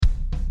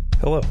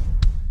Hello.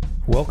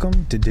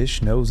 Welcome to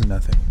Dish Knows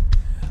Nothing.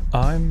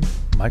 I'm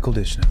Michael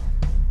Dishnow.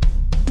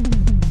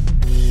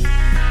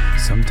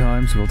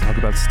 Sometimes we'll talk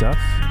about stuff,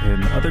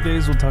 and other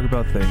days we'll talk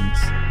about things.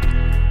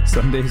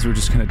 Some days we're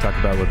just going to talk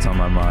about what's on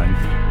my mind.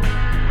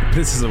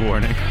 This is a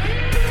warning.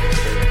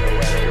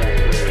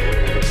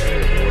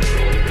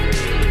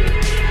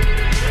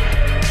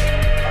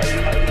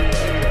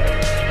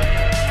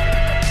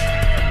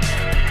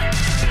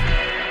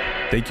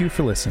 Thank you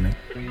for listening.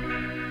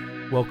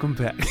 Welcome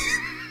back.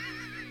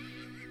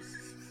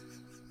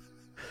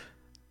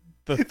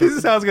 This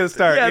is how it's going to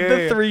start.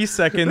 Yeah, 3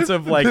 seconds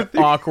of like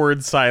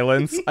awkward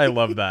silence. I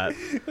love that.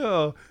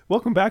 Oh,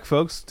 welcome back,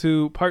 folks,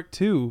 to part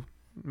 2,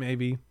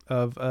 maybe,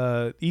 of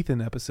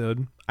Ethan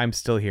episode. I'm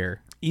still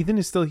here. Ethan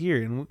is still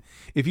here. And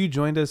if you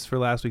joined us for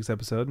last week's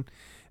episode,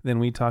 then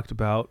we talked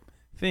about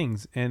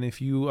things. And if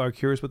you are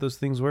curious what those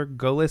things were,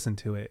 go listen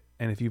to it.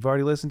 And if you've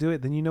already listened to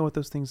it, then you know what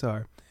those things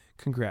are.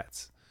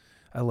 Congrats.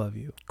 I love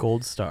you.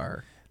 Gold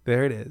star.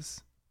 There it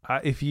is.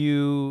 If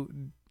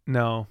you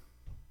know,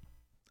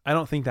 I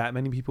don't think that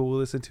many people will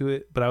listen to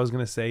it, but I was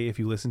going to say if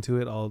you listen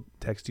to it, I'll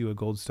text you a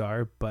gold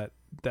star, but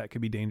that could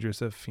be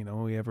dangerous if,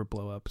 we ever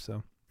blow up.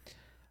 So,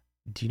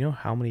 do you know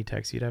how many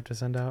texts you'd have to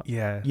send out?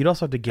 Yeah. You'd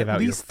also have to give At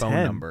out your least phone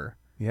 10. number.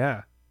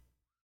 Yeah.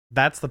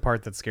 That's the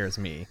part that scares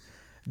me.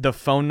 The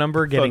phone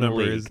number getting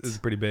leaked. is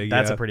pretty big.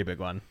 That's yeah. a pretty big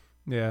one.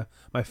 Yeah.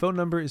 My phone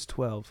number is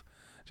 12.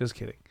 Just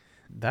kidding.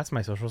 That's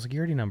my social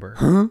security number.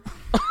 Huh?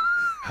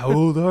 How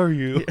old are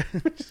you?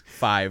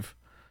 5.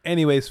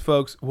 Anyways,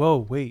 folks.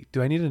 Whoa, wait.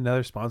 Do I need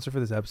another sponsor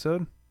for this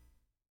episode?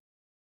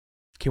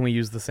 Can we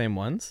use the same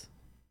ones?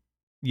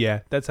 Yeah,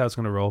 that's how it's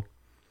going to roll.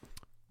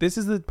 This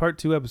is the part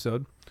 2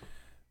 episode.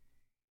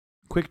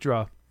 Quick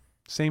draw.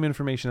 Same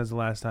information as the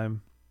last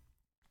time.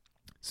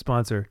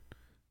 Sponsor.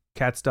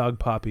 Cat's Dog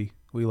Poppy.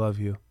 We love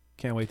you.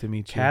 Can't wait to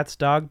meet you. Cat's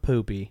dog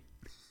poopy.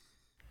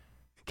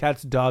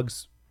 Cat's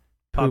Dog's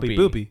Poppy Poopy.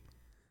 Poopy.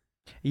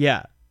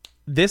 Yeah.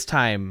 This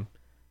time,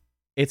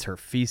 it's her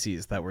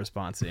feces that we're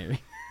sponsoring.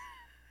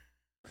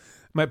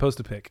 Might post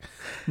a pic.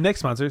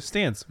 Next sponsor,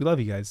 Stance. We love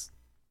you guys.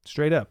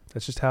 Straight up.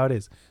 That's just how it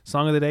is.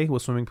 Song of the day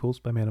was Swimming Pools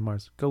by Man of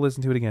Mars. Go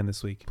listen to it again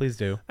this week. Please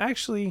do.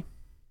 Actually,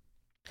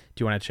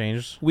 Do you want to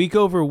change? week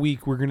over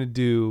week, we're going to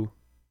do...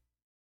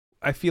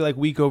 I feel like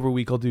week over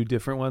week, I'll do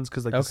different ones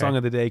because the song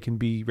of the day can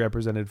be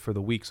represented for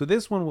the week. So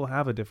this one will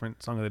have a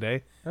different song of the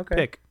day. Okay.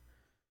 Pick.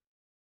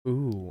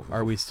 Ooh.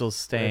 Are we still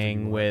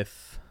staying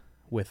with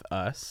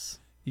us?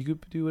 You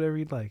could do whatever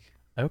you'd like.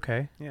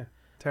 Okay. Yeah.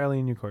 Entirely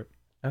in your court.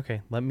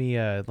 Okay. Let me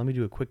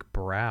do a quick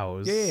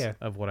browse Yeah.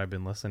 of what I've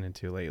been listening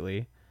to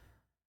lately.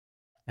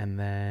 And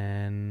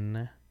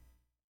then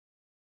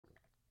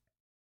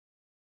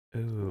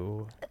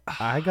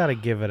I gotta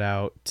give it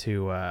out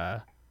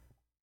to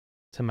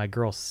my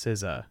girl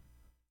SZA.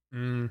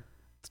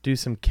 Let's do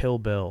some Kill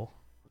Bill.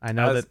 I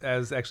know I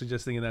was actually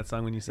just thinking that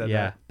song when you said that.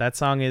 Yeah, that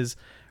song is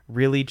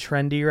really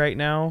trendy right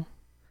now.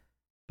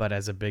 But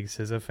as a big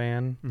SZA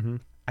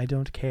fan, I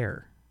don't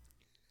care.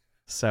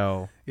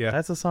 So Yeah.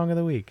 that's a song of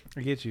the week.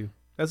 I get you.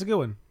 That's a good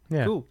one.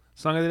 Yeah. Cool.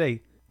 Song of the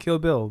day. Kill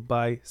Bill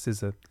by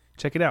SZA.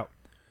 Check it out.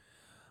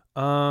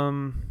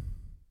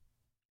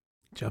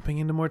 Jumping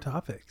into more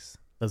topics.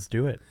 Let's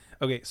do it.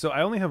 Okay, so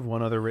I only have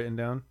one other written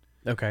down.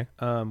 Okay.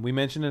 We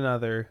mentioned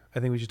another. I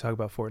think we should talk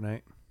about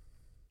Fortnite.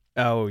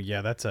 Oh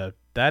yeah,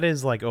 that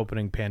is like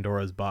opening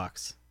Pandora's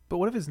box. But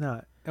what if it's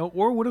not?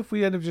 Or what if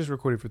we end up just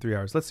recording for 3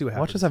 hours? Let's see what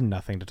happens. Watch us have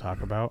nothing to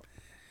talk about.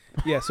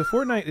 Yeah, so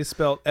Fortnite is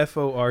spelled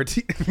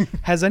F-O-R-T.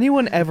 Has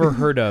anyone ever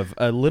heard of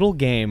a little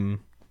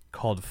game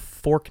called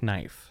Fork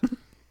Knife?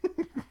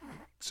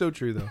 So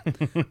true,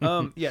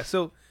 though. Yeah,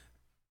 so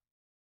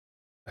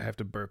I have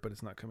to burp, but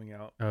it's not coming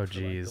out. Oh, for,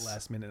 like, jeez. the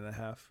last minute and a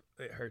half.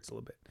 It hurts a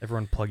little bit.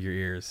 Everyone plug your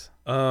ears.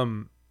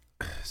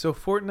 So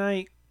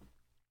Fortnite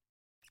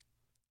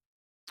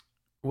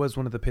was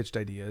one of the pitched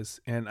ideas,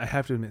 and I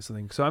have to admit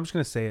something. So I'm just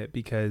going to say it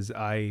because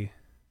I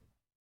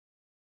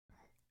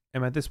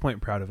am at this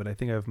point proud of it. I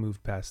think I've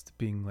moved past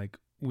being like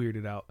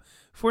weirded out.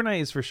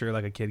 Fortnite is for sure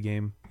like a kid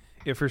game.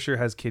 It for sure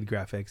has kid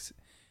graphics.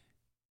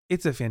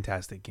 It's a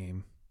fantastic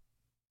game.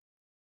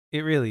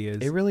 It really is.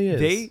 It really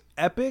is.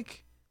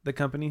 Epic, the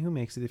company who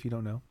makes it, if you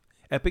don't know,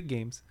 Epic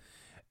Games,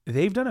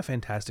 they've done a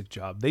fantastic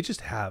job. They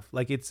just have.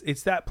 Like it's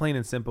that plain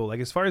and simple. Like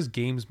as far as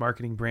games,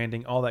 marketing,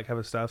 branding, all that kind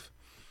of stuff,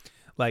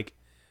 like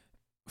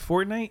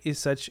Fortnite is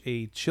such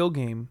a chill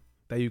game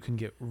that you can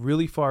get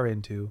really far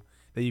into,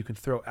 that you can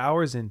throw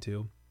hours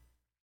into,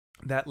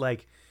 that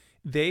like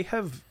they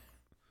have,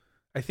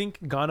 I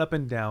think, gone up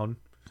and down.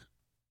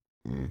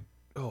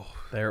 Oh,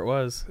 There it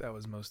was. that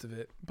was most of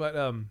it. But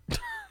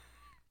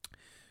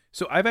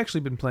so I've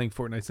actually been playing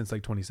Fortnite since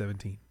like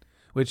 2017,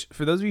 which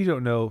for those of you who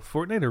don't know,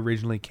 Fortnite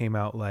originally came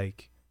out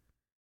like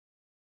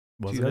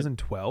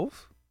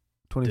 2012,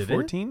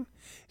 2014.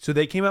 So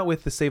they came out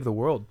with the Save the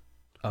World.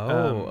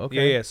 Oh,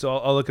 okay. Yeah. So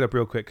I'll look it up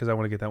real quick because I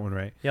want to get that one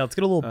right. Yeah, let's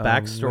get a little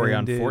backstory When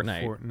on did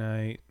Fortnite.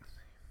 Fortnite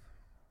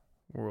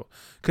World,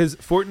 because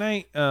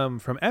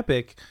Fortnite from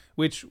Epic.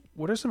 Which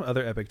what are some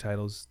other Epic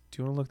titles?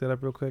 Do you want to look that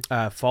up real quick?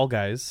 Fall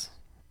Guys,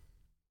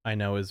 I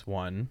know, is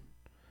one.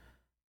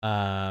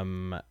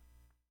 Epic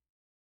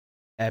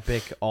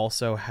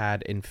also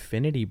had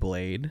Infinity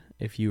Blade,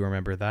 if you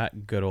remember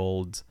that good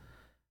old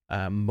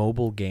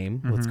mobile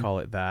game. Let's call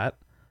it that.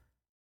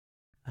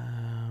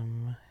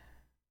 There's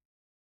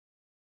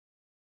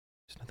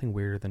nothing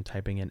weirder than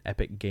typing in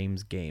Epic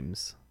Games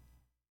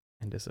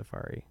into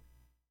Safari.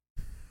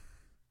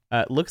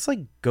 Looks like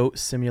Goat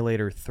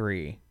Simulator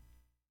 3.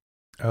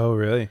 Oh,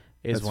 really?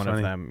 Is That's one funny.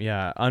 of them.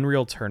 Yeah.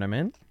 Unreal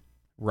Tournament,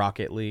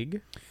 Rocket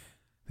League.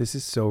 This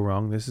is so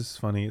wrong. This is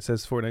funny. It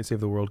says Fortnite Save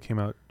the World came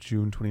out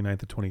June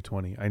 29th of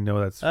 2020. I know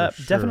that's for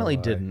sure definitely a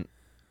lie. didn't.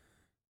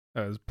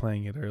 I was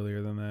playing it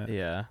earlier than that.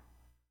 Yeah.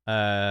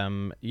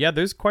 Yeah,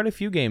 there's quite a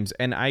few games,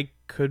 and I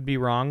could be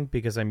wrong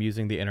because I'm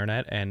using the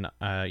internet, and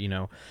Not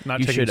you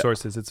checking should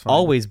sources. It's fine.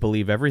 always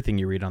believe everything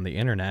you read on the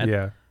internet.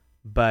 Yeah.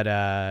 But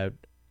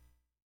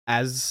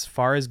as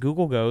far as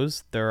Google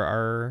goes, there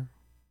are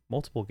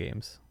multiple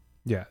games.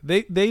 Yeah.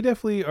 They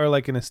definitely are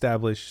like an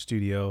established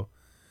studio,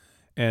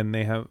 and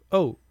they have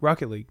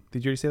Rocket League.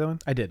 Did you already say that one?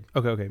 I did.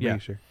 Okay. Yeah. Making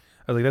sure.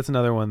 I was like, that's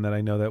another one that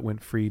I know that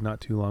went free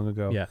not too long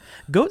ago. Yeah.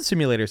 Goat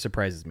Simulator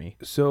surprises me.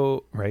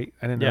 So, right.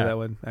 I didn't know that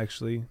one,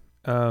 actually.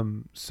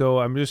 So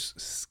I'm just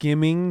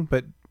skimming,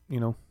 but,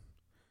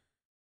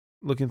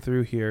 looking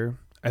through here.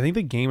 I think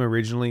the game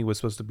originally was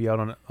supposed to be out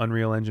on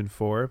Unreal Engine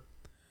 4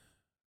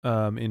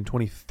 in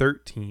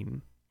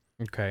 2013.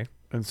 Okay.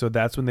 And so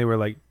that's when they were,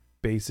 like,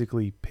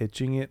 basically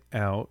pitching it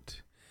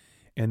out.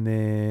 And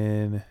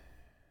then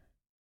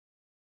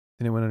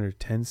it went under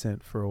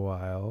Tencent for a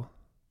while.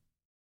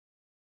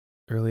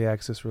 Early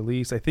access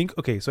release. I think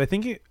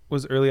it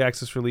was early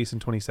access release in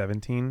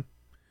 2017.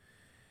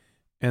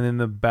 And then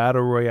the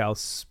Battle Royale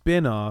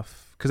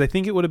spin-off, because I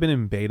think it would have been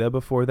in beta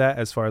before that,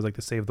 as far as like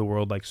the Save the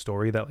World like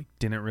story that like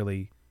didn't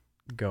really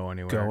go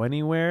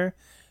anywhere.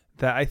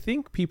 That I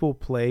think people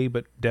play,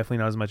 but definitely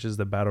not as much as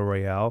the Battle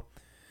Royale.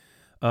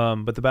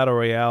 But the Battle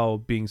Royale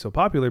being so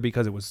popular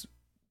because it was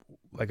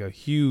like a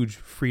huge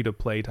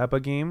free-to-play type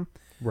of game.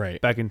 Right.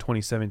 Back in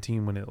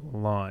 2017 when it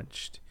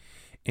launched.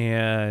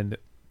 And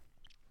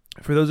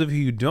for those of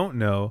you who don't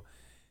know,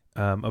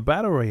 a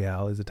Battle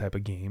Royale is a type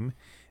of game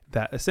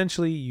that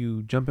essentially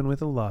you jump in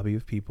with a lobby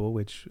of people,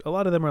 which a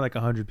lot of them are like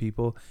 100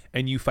 people,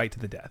 and you fight to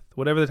the death.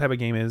 Whatever the type of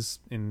game is,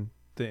 in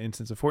the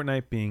instance of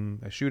Fortnite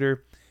being a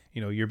shooter,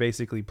 you're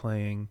basically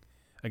playing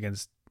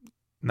against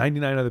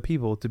 99 other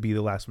people to be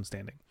the last one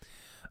standing.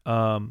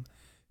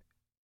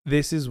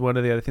 This is one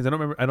of the other things.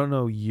 I don't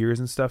know years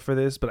and stuff for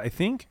this, but I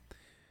think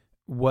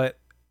what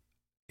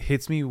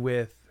hits me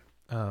with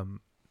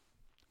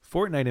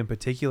Fortnite in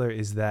particular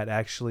is that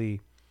actually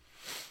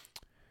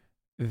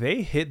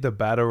they hit the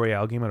Battle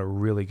Royale game at a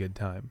really good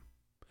time,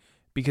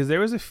 because there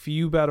was a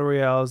few Battle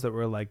Royales that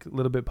were like a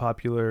little bit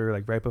popular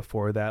like right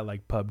before that,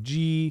 like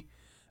PUBG,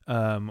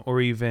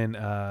 or even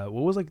what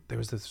was like, there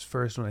was this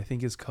first one I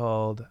think is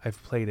called,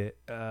 I've played it,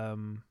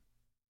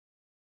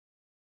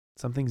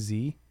 something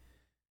Z.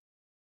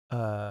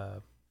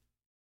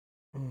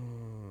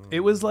 It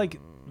was like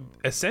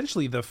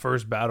essentially the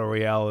first Battle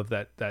Royale of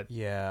that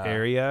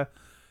area.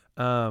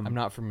 I'm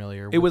not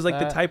familiar with it was like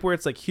that. the type where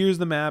it's like, here's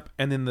the map,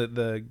 and then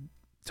the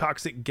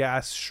toxic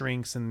gas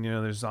shrinks, and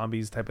there's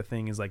zombies type of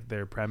thing is like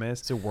their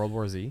premise. Is it World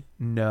War Z?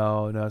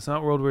 No, it's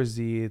not World War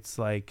Z. It's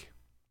like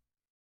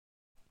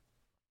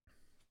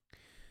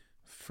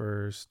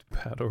first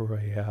Battle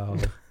Royale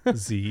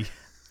Z.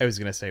 I was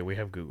gonna say we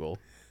have Google.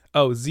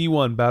 Oh,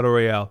 Z1 Battle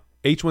Royale.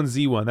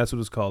 H1Z1. That's what it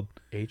was called.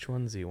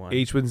 H1Z1.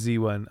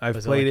 H1Z1. I've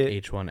was played it.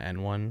 it.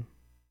 H1N1.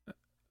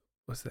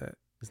 What's that?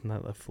 Isn't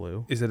that the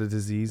flu? Is it a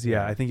disease?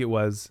 Yeah, I think it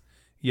was.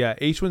 Yeah,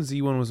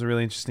 H1Z1 was a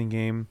really interesting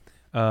game.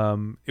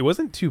 It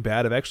wasn't too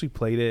bad. I've actually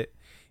played it,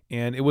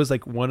 and it was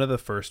like one of the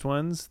first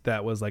ones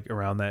that was like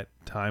around that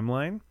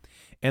timeline.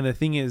 And the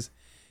thing is,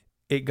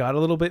 it got a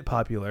little bit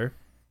popular.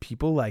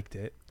 People liked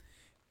it.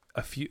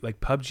 A few, like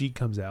PUBG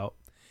comes out,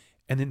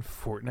 and then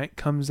Fortnite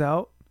comes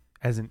out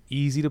as an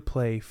easy to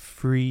play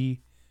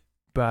free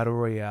Battle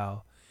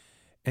Royale.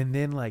 And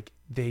then like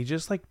they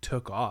just like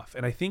took off.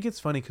 And I think it's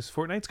funny because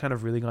Fortnite's kind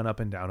of really gone up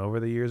and down over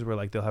the years, where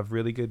like they'll have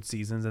really good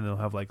seasons and they'll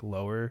have like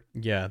lower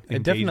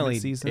it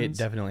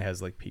definitely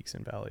has like peaks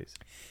and valleys.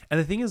 And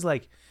the thing is,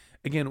 like,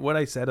 again, what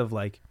I said of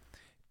like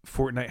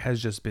Fortnite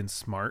has just been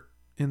smart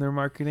in their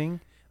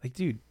marketing. Like,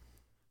 dude,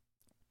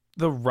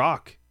 The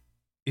Rock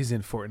is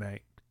in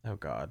Fortnite. Oh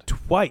God.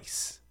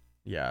 Twice.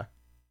 Yeah.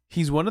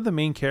 He's one of the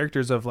main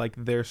characters of like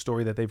their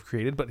story that they've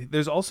created, but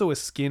there's also a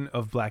skin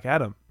of Black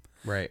Adam.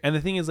 Right. And the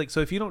thing is, like, so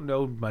if you don't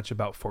know much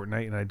about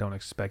Fortnite, and I don't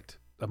expect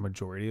a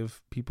majority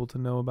of people to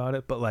know about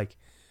it, but like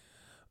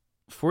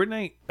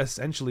Fortnite,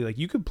 essentially, like,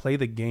 you could play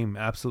the game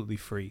absolutely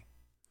free.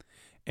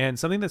 And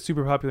something that's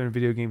super popular in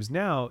video games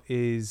now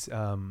is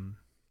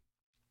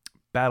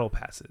battle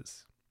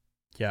passes.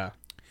 Yeah.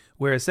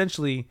 Where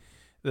essentially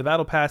the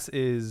battle pass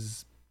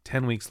is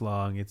 10 weeks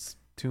long. It's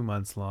 2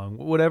 months long,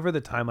 whatever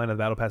the timeline of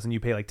the battle pass. And you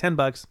pay like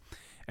 $10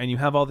 and you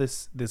have all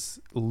this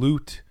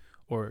loot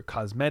or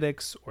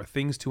cosmetics or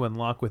things to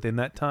unlock within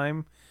that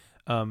time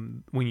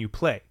when you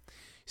play.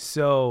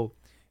 So,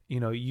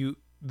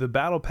 the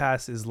battle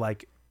pass is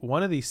like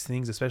one of these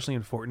things, especially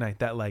in Fortnite,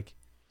 that like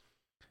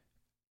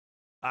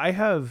I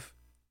have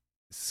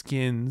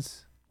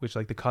skins, which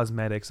like the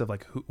cosmetics of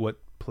like what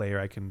player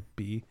I can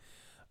be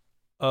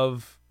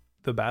of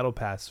the battle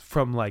pass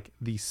from like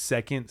the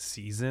second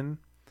season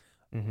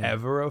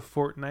ever of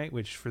Fortnite,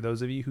 which for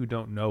those of you who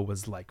don't know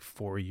was like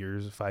 5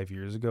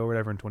 years ago or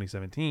whatever, in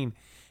 2017,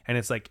 and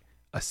it's like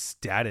a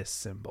status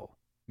symbol.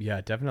 Yeah,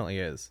 it definitely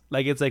is.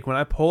 Like it's like when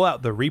I pull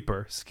out the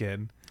Reaper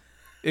skin,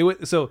 it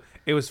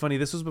was funny.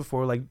 This was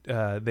before like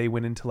they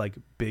went into like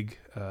big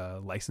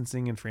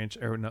licensing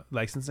and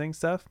licensing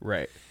stuff,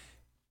 right?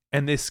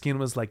 And this skin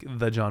was like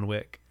the John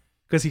Wick.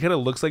 Because he kind of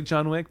looks like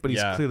John Wick, but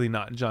he's clearly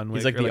not John Wick.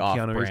 He's like the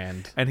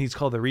off-brand. And he's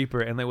called the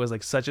Reaper. And it was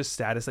like such a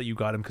status that you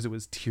got him because it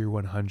was tier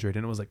 100.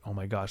 And it was like, oh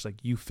my gosh, like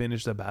you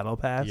finished the battle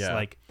pass. Yeah.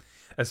 Like,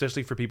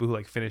 especially for people who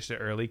like finished it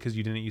early because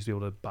you didn't used to be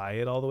able to buy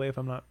it all the way if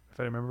I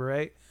remember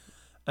right.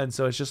 And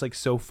so it's just like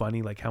so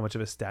funny like how much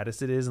of a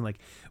status it is. And like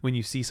when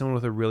you see someone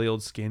with a really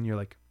old skin, you're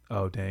like,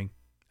 oh dang,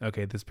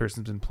 okay, this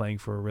person's been playing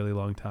for a really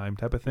long time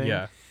type of thing.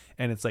 Yeah.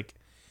 And it's like,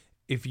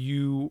 if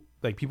you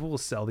like, people will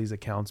sell these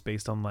accounts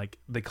based on like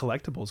the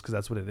collectibles because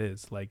that's what it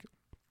is, like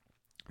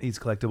these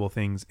collectible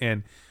things.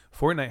 And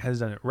Fortnite has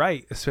done it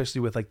right, especially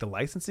with like the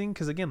licensing,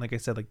 because again, like I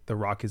said, like The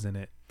Rock is in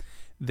it.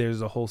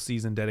 There's a whole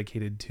season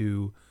dedicated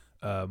to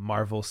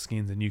Marvel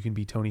skins, and you can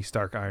be Tony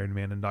Stark, Iron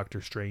Man, and Doctor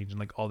Strange, and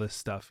like all this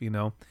stuff, you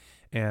know.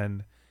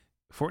 And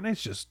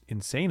Fortnite's just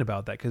insane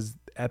about that because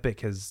Epic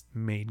has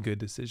made good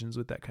decisions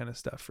with that kind of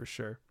stuff for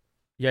sure.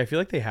 Yeah, I feel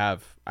like they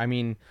have. I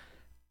mean,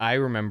 I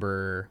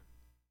remember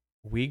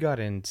we got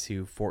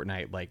into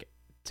Fortnite like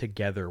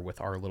together with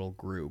our little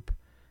group,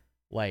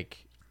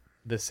 like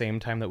the same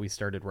time that we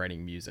started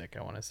writing music.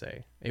 I want to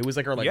say it was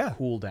like our like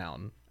cool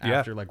down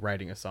after like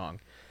writing a song.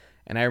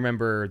 And I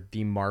remember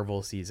the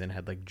Marvel season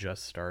had like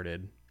just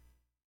started.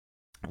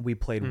 We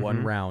played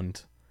one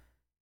round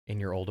in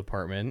your old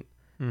apartment,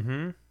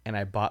 and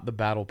I bought the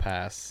battle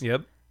pass.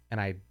 Yep.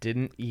 And I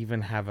didn't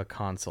even have a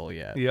console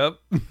yet. Yep.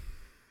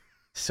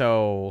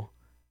 So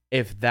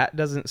if that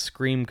doesn't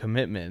scream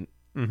commitment,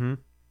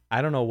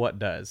 I don't know what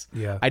does.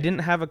 Yeah. I didn't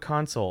have a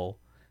console.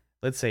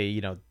 Let's say,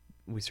 you know,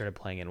 we started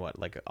playing in what,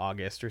 like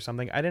August or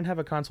something. I didn't have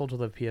a console till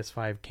the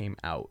PS5 came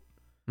out.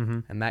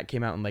 And that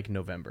came out in like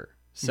November.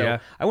 So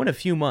I went a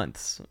few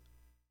months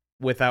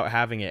without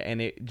having it, and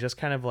it just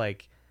kind of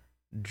like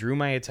drew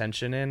my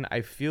attention in.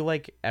 I feel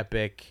like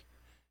Epic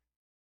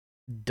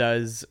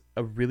does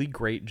a really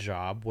great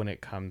job when it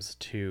comes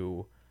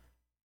to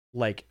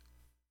like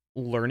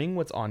learning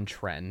what's on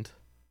trend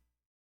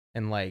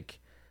and like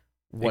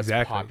what's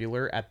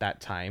popular at that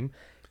time.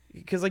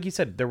 Because like you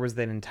said, there was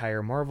that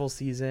entire Marvel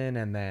season,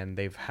 and then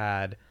they've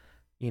had,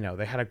 you know,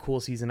 they had a cool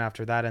season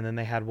after that, and then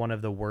they had one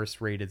of the worst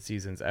rated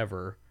seasons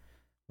ever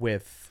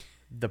with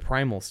the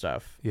Primal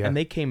stuff. And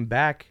they came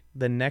back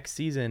the next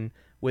season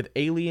with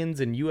aliens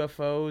and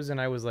UFOs, and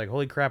I was like,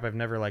 holy crap, I've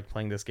never liked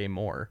playing this game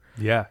more.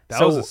 Yeah,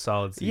 that was a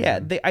solid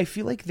season. Yeah, I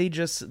feel like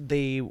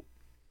they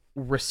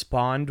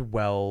respond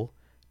well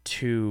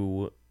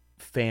to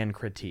fan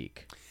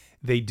critique.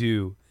 They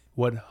do.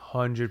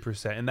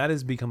 100%. And that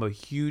has become a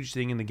huge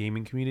thing in the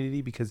gaming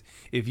community, because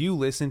if you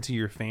listen to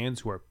your fans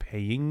who are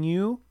paying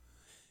you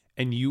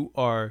and you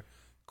are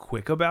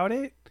quick about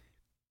it,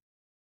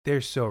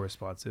 they're so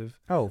responsive.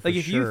 Oh, for like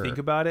if sure. you think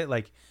about it,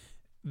 like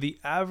the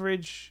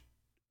average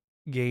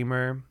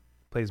gamer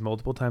plays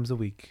multiple times a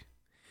week,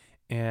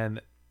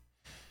 and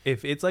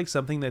if it's like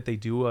something that they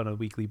do on a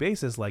weekly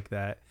basis like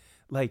that,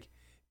 like,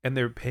 and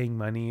they're paying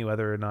money,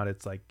 whether or not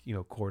it's like, you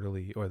know,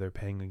 quarterly, or they're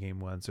paying a game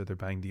once, or they're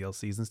buying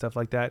DLCs and stuff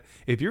like that,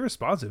 if you're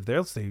responsive,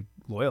 they'll stay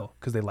loyal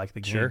because they like the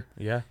game. Sure.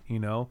 Yeah. You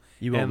know,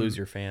 you won't lose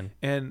your fan.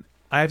 And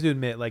I have to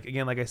admit, like,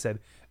 again, like I said,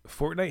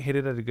 Fortnite hit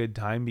it at a good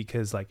time,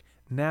 because like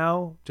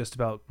now just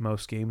about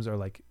most games are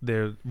like,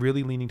 they're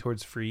really leaning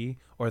towards free,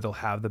 or they'll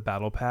have the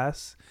battle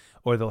pass,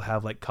 or they'll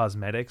have like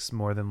cosmetics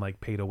more than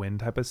like pay to win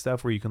type of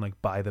stuff, where you can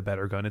like buy the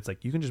better gun. It's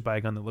like you can just buy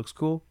a gun that looks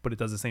cool, but it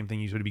does the same thing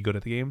you should be good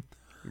at the game.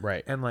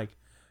 Right. And like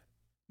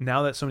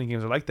now that so many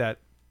games are like that,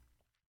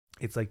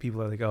 it's like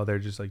people are like, oh, they're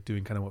just like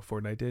doing kind of what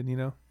Fortnite did, you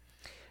know?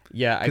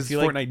 Yeah, I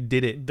feel Fortnite like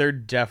did it. There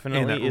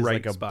definitely is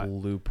right like spot. a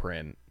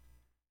blueprint.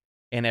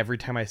 And every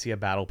time I see a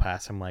battle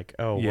pass, I'm like,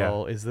 oh,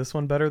 well, is this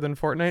one better than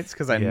Fortnite's?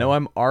 Because I know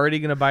I'm already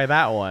going to buy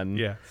that one.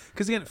 Yeah.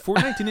 Because again,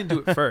 Fortnite didn't do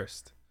it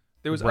first.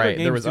 There was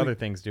other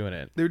things doing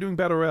it. They were doing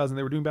battle royales and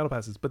they were doing battle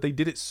passes, but they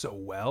did it so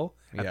well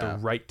at the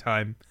right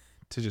time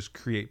to just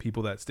create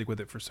people that stick with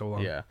it for so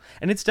long. Yeah.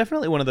 And it's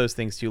definitely one of those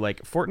things too.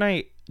 Like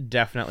Fortnite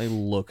definitely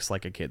looks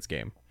like a kid's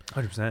game.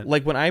 100%.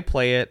 Like when I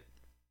play it,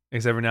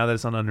 except for now that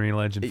it's on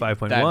Unreal Engine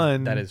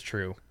 5.1. That is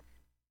true.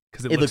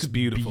 Because it looks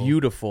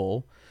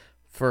beautiful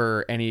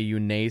for any of you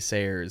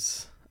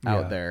naysayers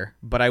out there.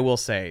 But I will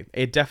say,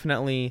 it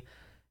definitely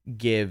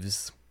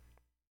gives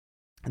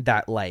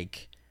that,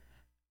 like,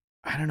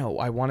 I don't know,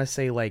 I want to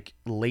say like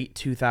late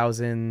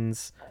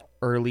 2000s,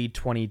 early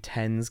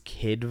 2010s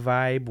kid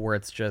vibe, where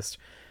it's just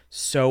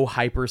so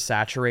hyper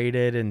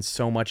saturated and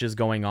so much is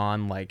going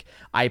on, like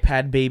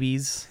iPad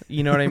babies.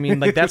 You know what I mean?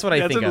 Like that's what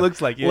I think what it looks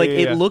like. Yeah, like yeah,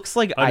 it yeah. looks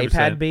like 100%.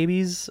 iPad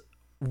babies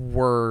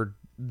were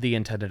the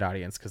intended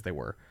audience because they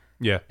were.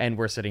 Yeah. And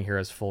we're sitting here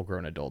as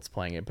full-grown adults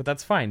playing it, but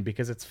that's fine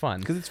because it's fun.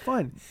 Because it's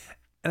fun.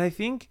 And I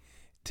think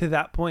to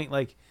that point,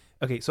 like,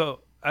 okay,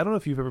 so I don't know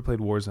if you've ever played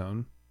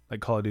Warzone,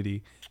 like Call of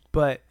Duty,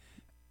 but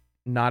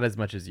Not as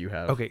much as you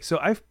have. okay, so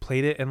I've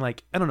played it and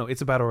like, I don't know,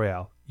 it's a battle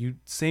royale.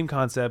 Same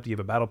concept, you have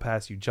a battle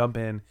pass, you jump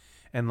in,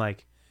 and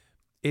like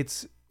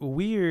it's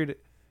weird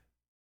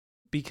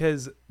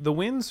because the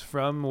wins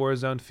from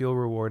Warzone feel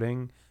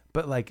rewarding,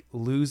 but like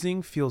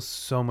losing feels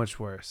so much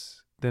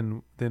worse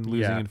than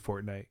losing in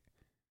Fortnite.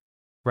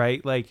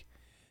 Right? Like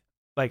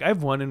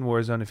I've won in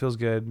Warzone, it feels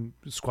good,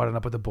 squatting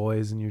up with the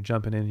boys and you're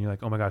jumping in and you're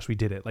like, "Oh my gosh, we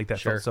did it." Like that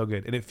felt so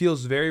good. And it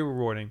feels very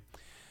rewarding.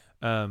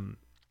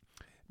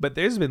 But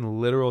there's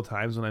been literal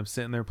times when I'm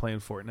sitting there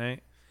playing Fortnite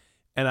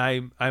and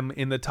I'm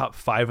in the top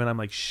 5 and I'm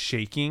like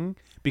shaking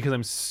because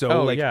I'm so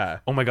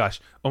oh my gosh,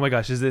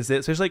 is this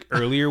it? So there's like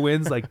earlier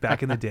wins like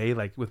back in the day,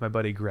 like with my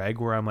buddy Greg,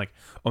 where I'm like,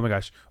 oh my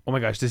gosh,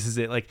 this is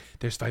it. Like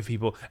there's 5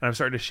 people and I'm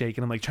starting to shake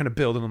and I'm like trying to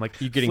build and I'm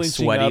like, you're getting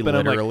sweaty up,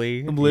 and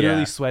literally. I'm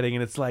literally sweating,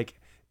 and it's like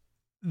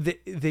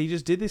they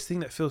just did this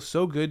thing that feels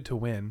so good to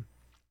win,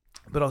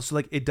 but also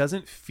like it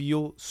doesn't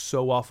feel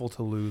so awful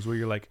to lose where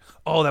you're like,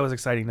 oh, that was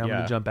exciting, now I'm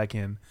gonna jump back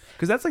in.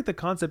 Because that's like the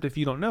concept. If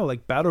you don't know,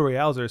 like battle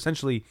royales are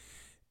essentially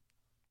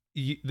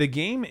the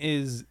game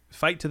is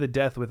fight to the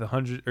death with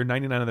 100 or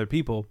 99 other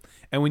people,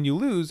 and when you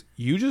lose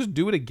you just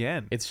do it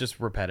again. It's just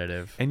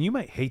repetitive, and you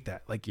might hate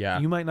that. Like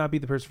you might not be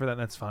the person for that,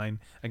 and that's fine.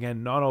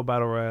 Again, not all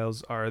battle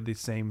royales are the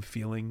same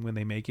feeling when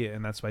they make it,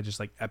 and that's why just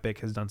like Epic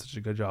has done such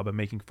a good job of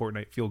making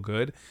Fortnite feel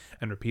good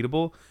and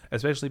repeatable,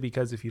 especially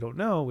because if you don't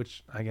know,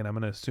 which again I'm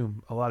going to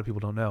assume a lot of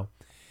people don't know,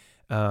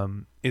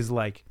 is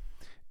like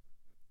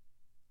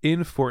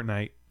in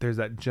Fortnite there's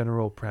that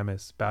general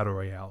premise: battle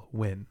royale,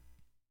 win,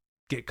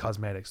 get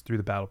cosmetics through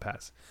the battle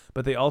pass.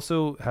 But they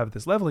also have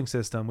this leveling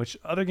system, which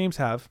other games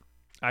have.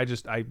 I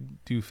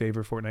do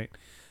favor Fortnite,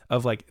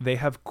 of like they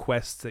have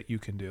quests that you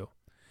can do,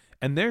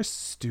 and they're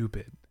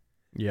stupid.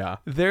 Yeah,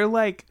 they're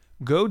like,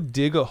 go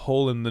dig a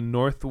hole in the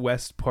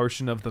northwest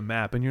portion of the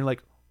map, and you're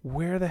like,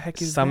 where the heck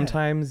is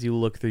sometimes that? You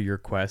look through your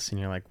quests and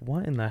you're like,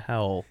 what in the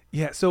hell?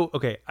 Yeah. So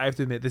okay, I have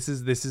to admit, this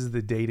is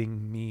the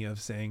dating me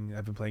of saying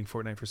I've been playing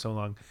Fortnite for so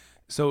long.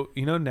 So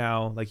you know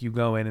now, like you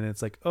go in and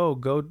it's like, oh,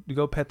 go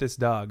pet this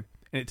dog.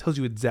 And it tells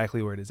you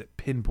exactly where it is. It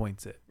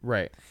pinpoints it.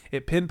 Right.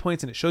 It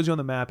pinpoints and it shows you on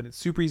the map, and it's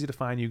super easy to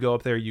find. You go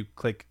up there, you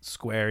click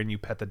square, and you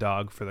pet the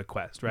dog for the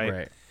quest, right?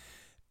 Right.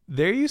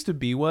 There used to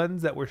be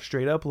ones that were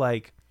straight up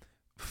like,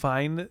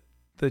 find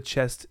the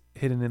chest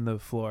hidden in the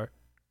floor.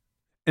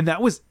 And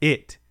that was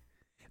it.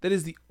 That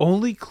is the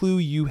only clue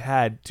you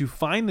had to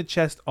find the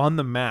chest on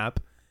the map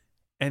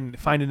and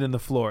find it in the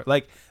floor.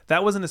 Like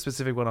that wasn't a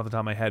specific one off the top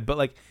of my head, but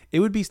like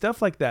it would be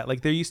stuff like that.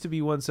 Like there used to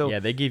be one. So yeah,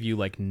 they gave you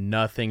like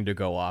nothing to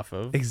go off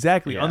of.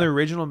 Exactly. On the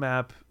original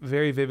map,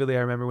 very vividly,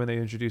 I remember when they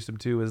introduced them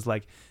too, is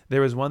like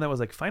there was one that was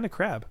like, find a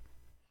crab.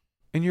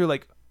 And you're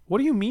like, what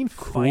do you mean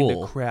find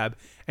a crab?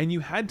 And you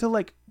had to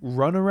like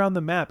run around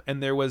the map,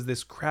 and there was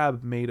this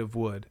crab made of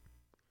wood.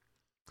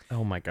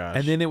 Oh my gosh.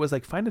 And then it was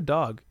like, find a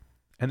dog.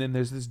 And then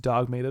there's this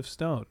dog made of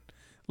stone.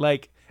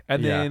 Like,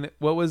 and then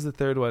what was the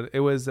third one? It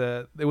was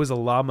a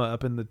llama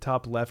up in the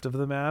top left of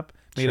the map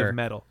made of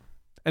metal.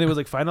 And it was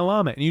like, find a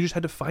llama, and you just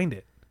had to find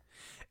it.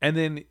 And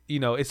then,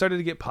 you know, it started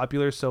to get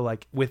popular. So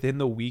like within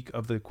the week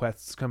of the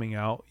quests coming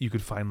out, you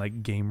could find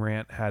like Game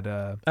Rant had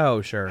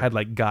had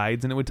like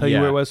guides, and it would tell you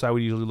where it was. So I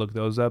would usually look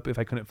those up if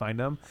I couldn't find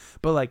them.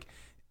 But like,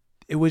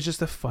 it was just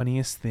the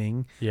funniest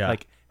thing. Yeah.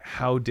 Like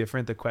how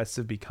different the quests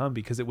have become,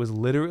 because it was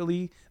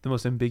literally the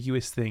most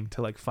ambiguous thing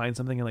to like find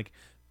something and like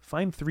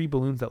find 3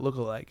 balloons that look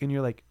alike. And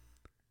you're like,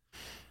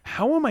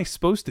 how am I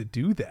supposed to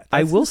do that?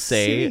 I will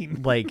say,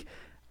 like,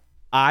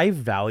 I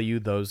value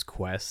those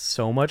quests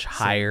so much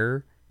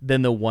higher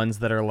than the ones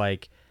that are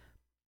like,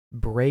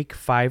 break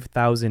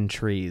 5,000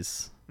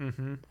 trees.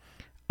 Mm-hmm.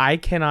 I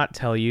cannot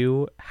tell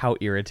you how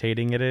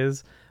irritating it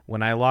is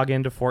when I log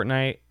into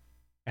Fortnite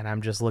and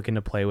I'm just looking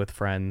to play with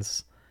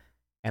friends,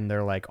 and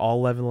they're like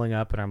all leveling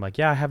up, and I'm like,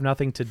 yeah, I have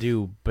nothing to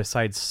do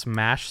besides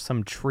smash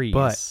some trees.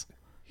 But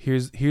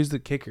here's the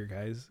kicker,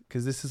 guys,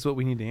 because this is what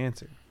we need to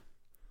answer.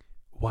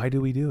 Why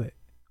do we do it?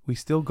 We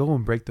still go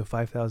and break the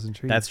 5,000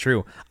 trees. That's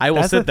true. I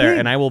will sit there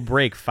and I will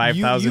break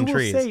 5,000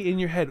 trees. You will say in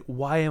your head,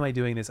 why am I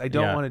doing this? I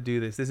don't want to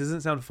do this. This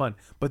doesn't sound fun.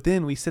 But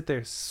then we sit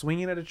there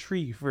swinging at a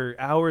tree for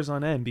hours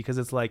on end because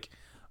it's like,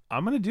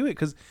 I'm going to do it.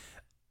 Because,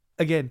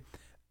 again,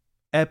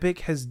 Epic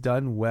has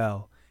done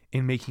well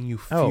in making you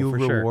feel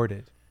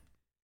rewarded. Sure.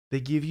 They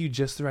give you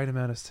just the right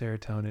amount of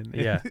serotonin.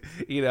 Yeah.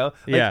 You know?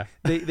 Like,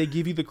 they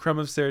give you the crumb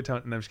of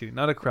serotonin. No, I'm just kidding.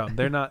 Not a crumb.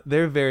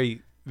 They're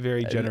very,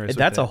 very generous.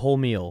 That's a whole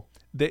meal.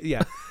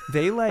 They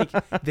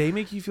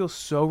make you feel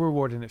so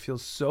rewarded, and it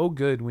feels so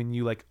good when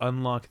you like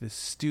unlock this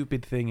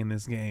stupid thing in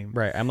this game.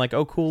 Right. I'm like,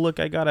 oh cool,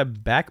 look, I got a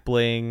back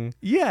bling.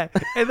 Yeah.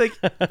 And like,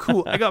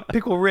 cool, I got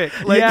Pickle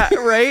Rick. Like, yeah,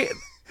 right.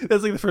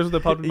 That's like the first one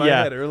that popped in my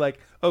head. Or like,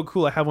 oh,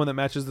 cool, I have one that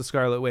matches the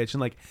Scarlet Witch.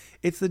 And like,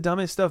 it's the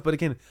dumbest stuff. But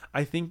again,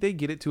 I think they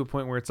get it to a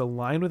point where it's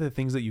aligned with the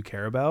things that you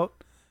care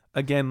about.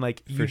 Again,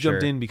 like you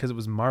jumped in because it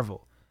was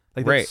Marvel.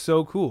 Like that's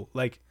so cool.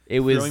 Like it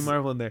was throwing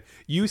Marvel in there.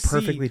 You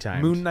perfectly see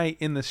timed. Moon Knight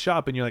in the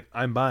shop and you're like,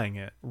 I'm buying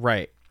it.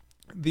 Right.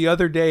 The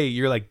other day,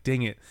 you're like,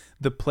 dang it,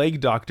 the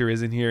Plague Doctor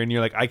is in here. And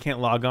you're like, I can't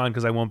log on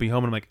because I won't be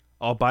home. And I'm like,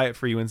 I'll buy it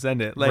for you and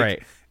send it. Like,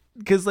 right.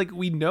 Because like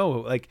we know,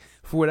 like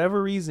for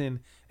whatever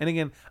reason, and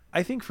again,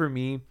 I think for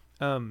me,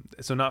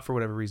 so not for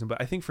whatever reason,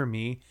 but I think for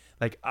me,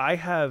 like I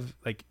have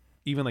like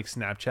even like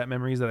Snapchat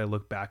memories that I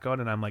look back on,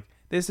 and I'm like,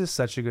 this is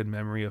such a good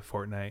memory of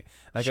Fortnite.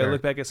 Like I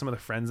look back at some of the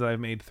friends that I've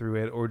made through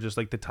it, or just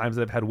like the times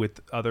that I've had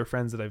with other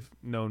friends that I've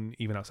known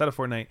even outside of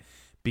Fortnite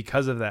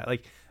because of that.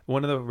 Like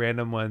one of the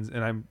random ones,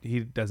 and he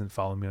doesn't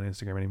follow me on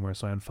Instagram anymore,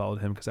 so I unfollowed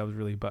him because I was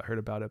really butthurt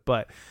about it.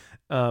 But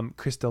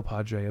Chris Del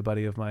Padre, a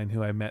buddy of mine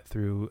who I met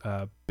through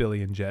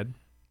Billy and Jed.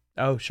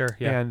 Oh, sure.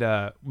 Yeah.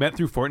 And met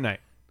through Fortnite.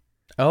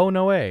 Oh,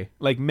 no way.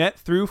 Like met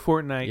through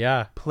Fortnite.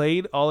 Yeah.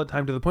 Played all the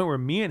time to the point where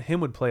me and him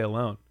would play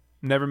alone.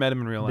 Never met him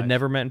in real life. But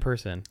never met in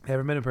person.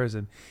 Never met in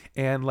person.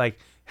 And like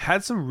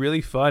had some really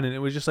fun, and it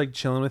was just like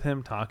chilling with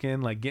him, talking,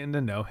 like getting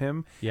to know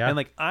him. Yeah. And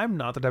like I'm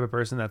not the type of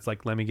person that's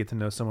like, let me get to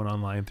know someone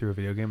online through a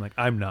video game. Like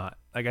I'm not.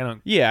 Like I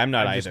don't. Yeah, I'm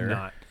not I'm either.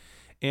 Just not.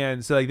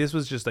 And so like this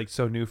was just like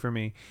so new for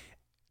me.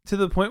 To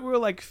the point where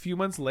like a few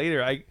months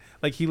later,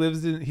 he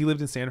lived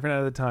in San Fran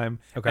at the time.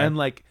 Okay. And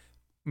like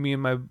me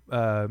and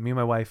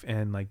my wife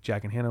and like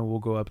Jack and Hannah will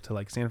go up to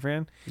like San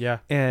Fran. Yeah.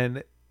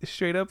 And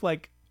straight up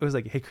like it was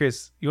like, hey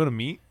Chris, you want to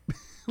meet?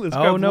 Let's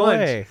oh grab no lunch.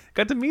 way.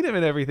 Got to meet him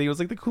and everything. It was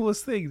like the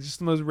coolest thing. Just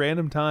the most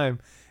random time.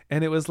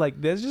 And it was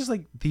like there's just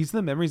like these are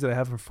the memories that I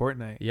have from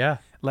Fortnite. Yeah.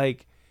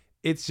 Like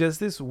it's just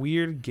this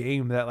weird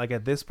game that like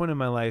at this point in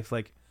my life,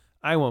 like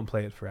I won't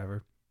play it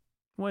forever.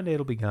 One day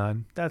it'll be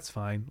gone. That's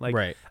fine. Like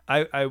right.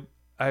 I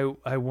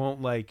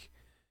won't like,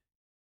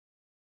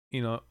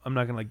 you know, I'm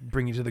not gonna like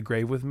bring you to the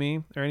grave with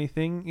me or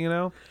anything, you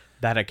know.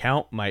 That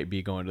account might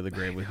be going to the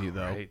grave with you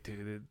though. Right,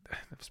 dude.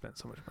 I've spent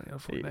so much money on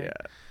Fortnite.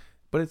 Yeah.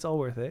 But it's all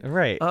worth it.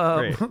 Right.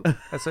 Right.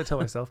 That's what I tell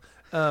myself.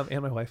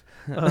 And my wife.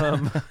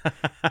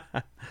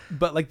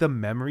 But like the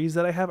memories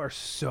that I have are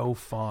so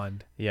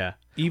fond. Yeah.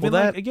 Even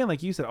like again,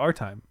 like you said, our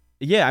time.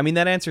 Yeah, I mean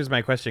that answers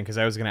my question because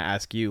I was gonna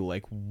ask you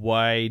like,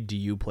 why do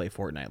you play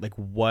Fortnite? Like,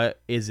 what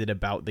is it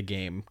about the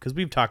game? Because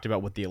we've talked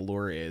about what the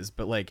allure is,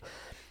 but like,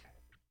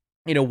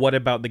 you know, what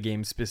about the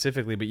game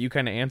specifically? But you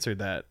kind of answered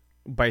that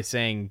by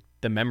saying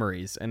the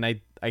memories, and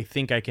I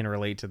think I can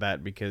relate to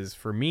that because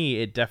for me,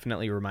 it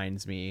definitely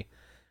reminds me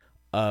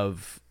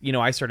of, you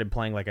know, I started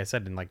playing, like I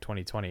said, in like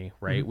 2020,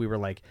 right? Mm-hmm. We were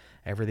like,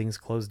 everything's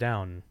closed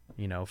down,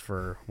 you know,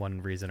 for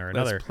one reason or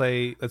another.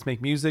 Let's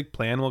make music,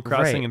 play Animal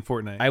Crossing and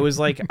Fortnite. I was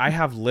like, I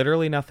have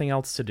literally nothing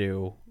else to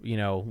do. You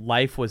know,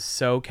 life was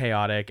so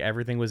chaotic.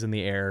 Everything was in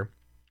the air.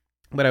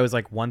 But I was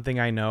like, one thing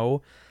I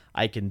know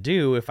I can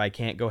do if I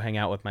can't go hang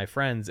out with my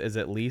friends is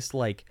at least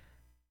like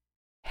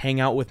hang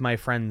out with my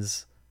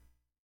friends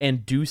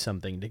and do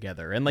something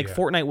together. And like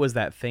Fortnite was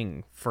that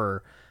thing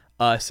for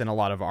us and a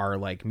lot of our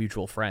like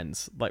mutual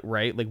friends, like,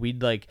 right? Like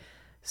we'd like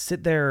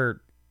sit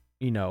there,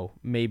 you know,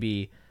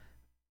 maybe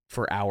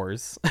for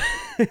hours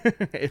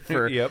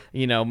for,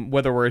 you know,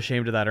 whether we're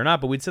ashamed of that or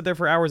not, but we'd sit there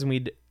for hours and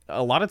we'd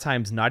a lot of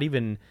times not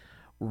even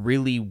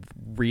really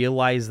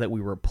realize that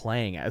we were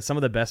playing. Some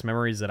of the best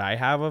memories that I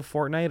have of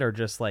Fortnite are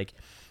just like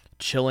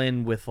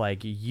chilling with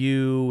like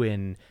you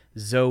and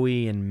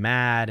Zoe and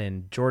Matt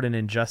and Jordan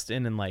and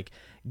Justin and like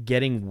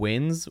getting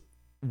wins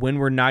when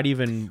we're not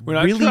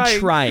really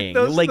trying.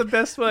 Those like are the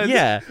best ones.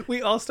 Yeah.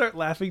 We all start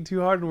laughing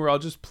too hard and we're all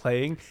just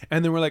playing.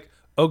 And then we're like,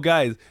 oh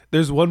guys,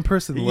 there's one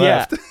person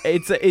left. Yeah.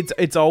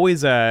 It's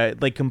always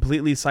like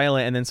completely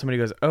silent. And then somebody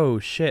goes, oh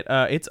shit,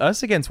 it's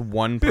us against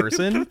one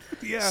person.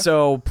 Yeah.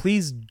 So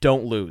please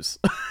don't lose.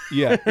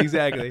 Yeah,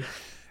 exactly.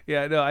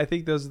 Yeah, no, I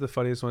think those are the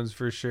funniest ones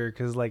for sure.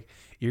 Cause like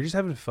you're just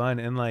having fun.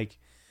 And like,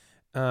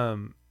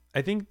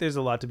 I think there's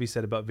a lot to be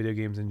said about video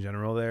games in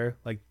general there.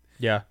 Like,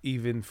 yeah,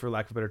 even for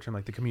lack of a better term,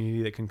 like the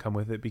community that can come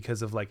with it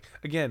because of like,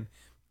 again,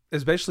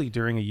 especially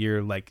during a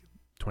year like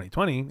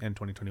 2020 and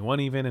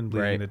 2021 even, and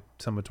bleeding into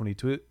some of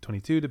 22,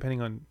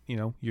 depending on, you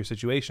know, your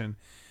situation.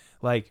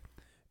 Like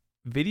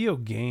video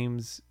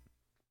games,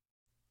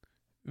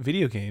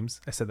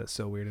 I said that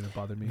so weird and it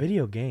bothered me.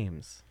 Video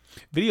games.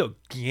 Video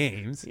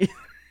games.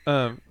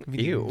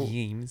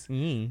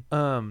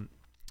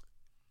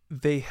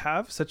 They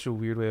have such a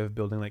weird way of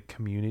building like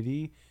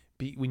community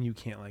when you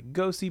can't like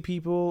go see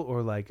people,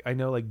 or like I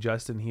know like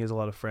Justin, he has a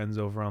lot of friends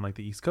over on like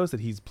the East Coast that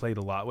he's played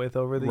a lot with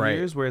over the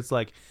years, where it's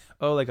like,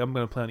 oh, like I'm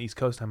gonna play on East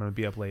Coast, I'm gonna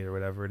be up late or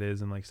whatever it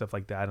is, and like stuff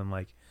like that, and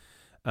like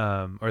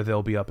or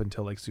they'll be up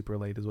until like super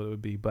late is what it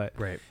would be. But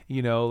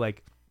you know,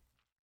 like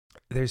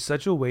there's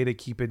such a way to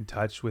keep in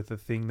touch with a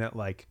thing that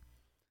like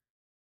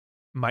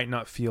might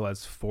not feel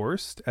as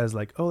forced as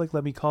like, oh, like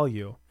let me call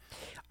you.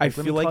 I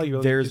feel like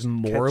there's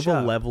more of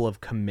a level of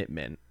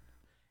commitment,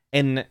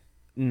 and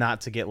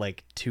not to get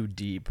like too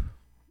deep,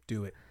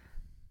 do it.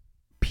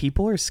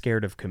 People are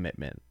scared of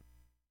commitment.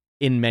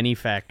 in many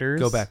factors.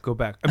 Go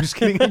back. I'm just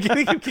kidding. I'm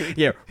kidding.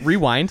 Yeah,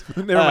 rewind.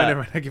 Never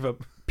mind. I give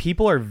up.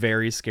 People are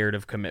very scared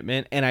of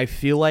commitment, and I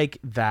feel like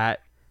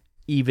that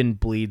even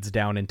bleeds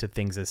down into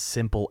things as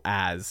simple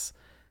as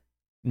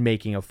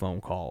making a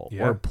phone call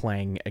or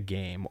playing a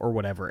game or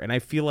whatever. And I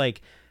feel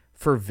like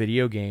for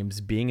video games,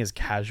 being as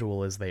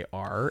casual as they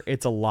are,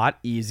 it's a lot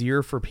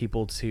easier for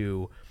people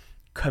to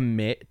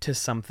commit to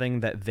something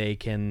that they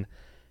can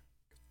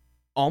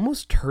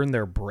almost turn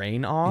their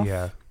brain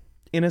off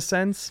in a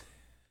sense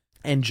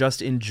and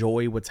just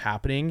enjoy what's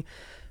happening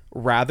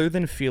rather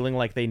than feeling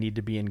like they need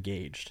to be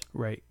engaged.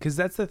 Right. Because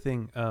that's the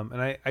thing.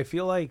 And I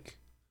feel like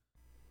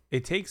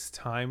it takes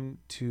time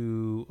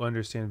to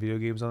understand video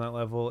games on that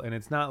level, and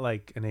it's not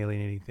like an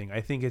alienating thing.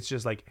 I think it's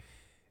just like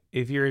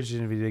if you're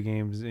interested in video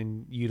games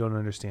and you don't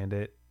understand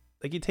it,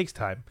 like it takes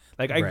time.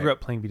 Like I grew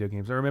up playing video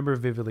games. I remember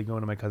vividly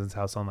going to my cousin's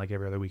house on like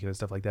every other weekend and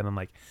stuff like that, and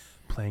like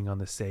playing on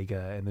the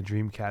Sega and the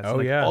Dreamcast, and,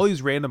 like, all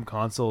these random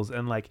consoles,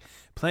 and like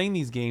playing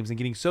these games and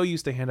getting so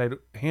used to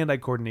hand-eye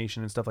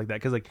coordination and stuff like that.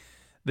 Because like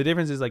the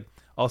difference is like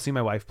I'll see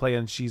my wife play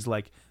and she's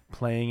like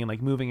playing and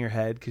like moving her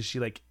head because she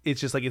like it's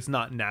just like it's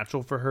not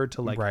natural for her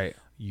to like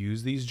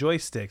use these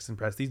joysticks and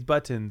press these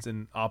buttons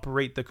and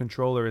operate the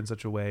controller in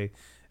such a way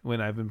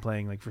when I've been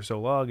playing like for so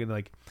long. And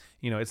like,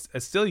 you know, it's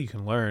still, you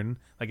can learn,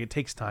 like it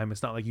takes time.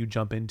 It's not like you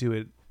jump into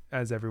it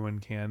as everyone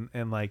can.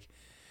 And like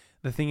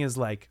the thing is,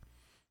 like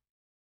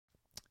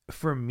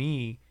for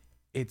me,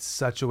 it's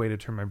such a way to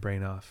turn my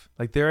brain off.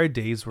 Like there are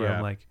days where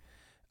I'm like,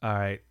 all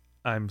right,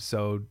 I'm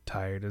so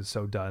tired and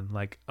so done.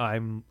 Like I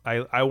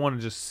want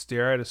to just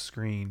stare at a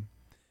screen,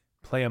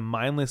 play a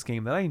mindless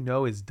game that I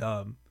know is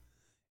dumb,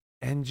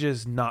 and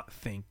just not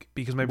think,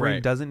 because my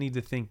brain doesn't need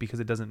to think, because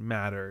it doesn't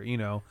matter, you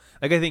know?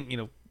 Like I think, you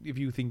know, if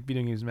you think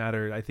video games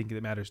matter, I think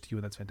it matters to you,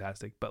 and that's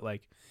fantastic. But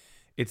like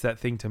it's that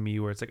thing to me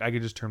where it's like I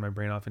could just turn my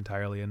brain off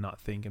entirely and not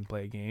think and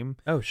play a game.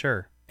 Oh,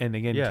 sure. And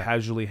again,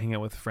 casually hang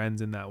out with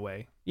friends in that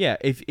way. Yeah,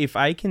 if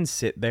I can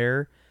sit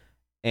there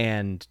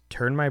and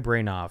turn my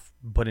brain off,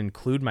 but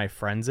include my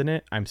friends in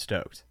it, I'm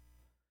stoked.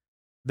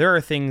 There are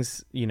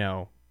things, you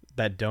know,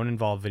 that don't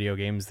involve video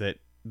games that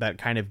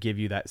kind of give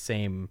you that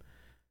same,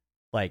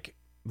 like,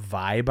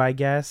 vibe, I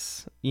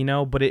guess, you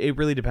know, but it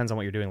really depends on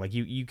what you're doing. Like,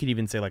 you could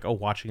even say, like, oh,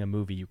 watching a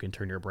movie, you can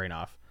turn your brain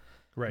off.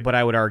 Right. But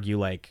I would argue,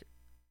 like,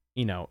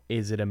 you know,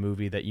 is it a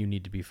movie that you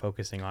need to be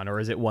focusing on, or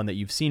is it one that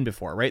you've seen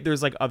before, right?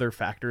 There's, like, other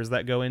factors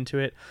that go into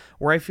it,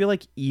 where I feel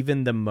like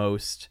even the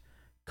most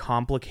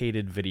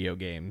complicated video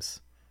games,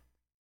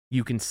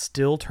 you can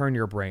still turn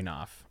your brain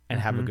off and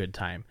have a good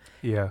time.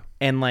 Yeah.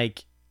 And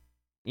like,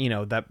 you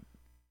know, that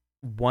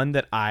one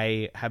that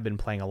I have been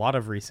playing a lot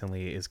of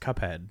recently is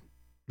Cuphead.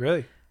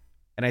 Really?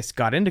 And I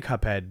got into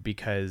Cuphead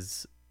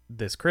because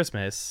this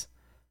Christmas,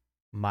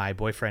 my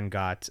boyfriend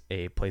got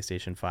a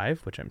PlayStation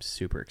 5, which I'm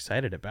super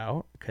excited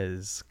about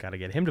because got to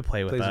get him to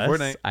play with us.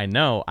 Fortnite. I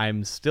know.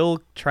 I'm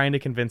still trying to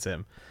convince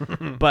him.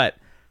 But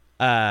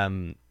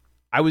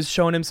I was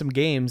showing him some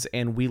games,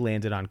 and we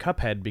landed on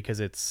Cuphead because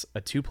it's a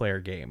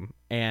 2-player game.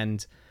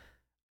 And,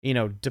 you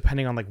know,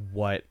 depending on like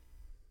what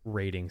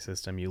rating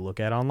system you look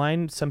at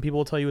online, some people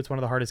will tell you it's one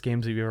of the hardest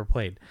games you've ever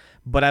played.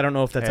 But I don't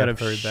know if that's out of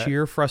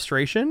sheer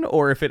frustration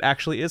or if it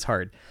actually is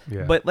hard.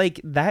 Yeah. But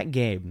like that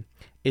game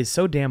is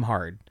so damn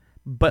hard.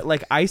 But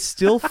like I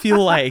still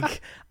feel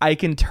like I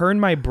can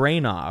turn my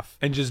brain off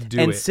and just do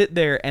and it. sit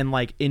there and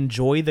like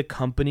enjoy the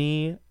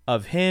company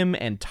of him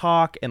and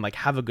talk and like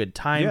have a good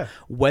time,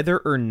 whether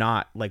or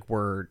not like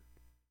we're,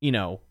 you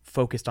know,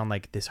 focused on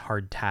like this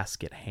hard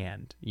task at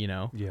hand, you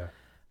know? Yeah.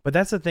 But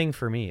that's the thing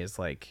for me is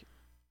like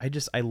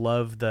I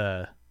love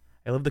the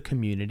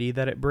community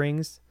that it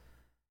brings.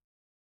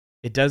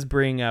 It does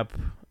bring up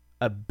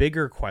a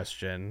bigger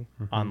question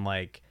on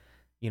like,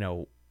 you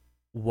know,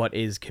 what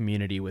is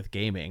community with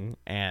gaming,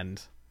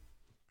 and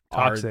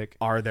toxic.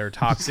 Are there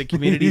toxic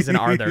communities and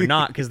are there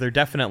not? Because there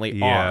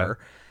definitely are.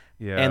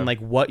 Yeah. And like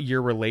what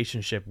your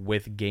relationship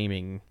with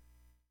gaming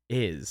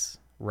is,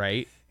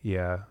 right?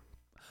 Yeah.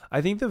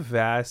 I think the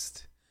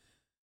vast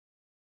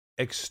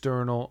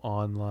external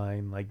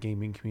online like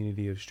gaming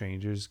community of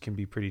strangers can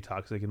be pretty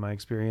toxic in my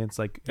experience.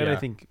 Like, and I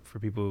think for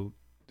people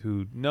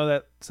who know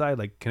that side,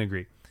 like can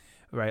agree,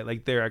 right?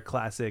 Like there are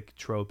classic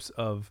tropes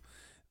of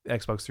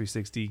Xbox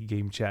 360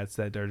 game chats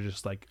that are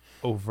just like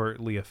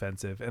overtly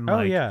offensive, and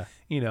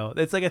you know,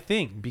 it's like a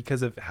thing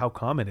because of how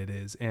common it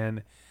is.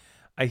 And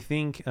I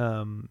think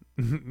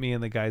me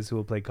and the guys who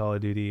will play Call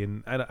of Duty,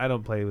 and I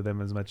don't play with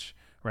them as much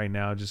right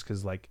now just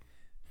because like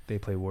they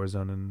play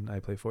Warzone and I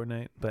play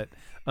Fortnite, but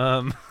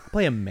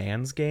play a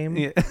man's game.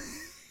 Yeah.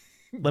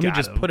 Let me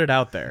just put it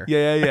out there.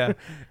 Yeah.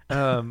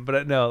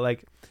 But no,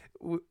 like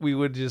we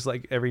would just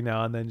like every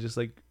now and then just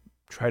like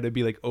try to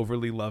be like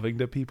overly loving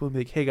to people and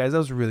be like, hey guys, that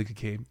was a really good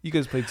game, you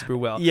guys played super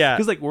well. Yeah,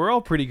 because like we're all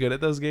pretty good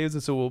at those games,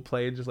 and so we'll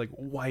play and just like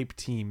wipe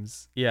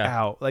teams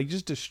out, like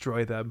just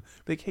destroy them,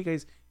 be like, hey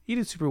guys, you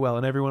did super well,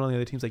 and everyone on the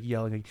other team's like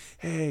yelling like,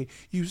 hey,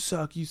 you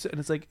suck, and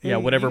it's like, hey,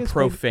 whatever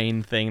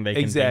profane thing they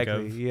can think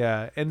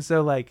of. And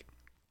so like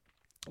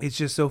it's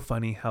just so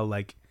funny how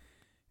like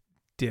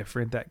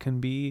different that can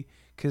be,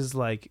 because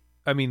like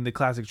I mean, the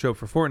classic trope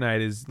for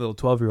Fortnite is little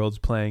 12-year-olds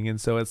playing, and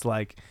so it's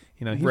like,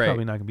 he's Right.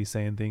 probably not gonna be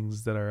saying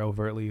things that are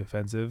overtly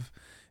offensive,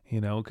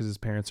 because his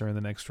parents are in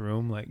the next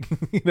room, like,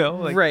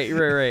 like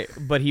Right.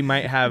 But he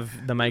might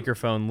have the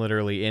microphone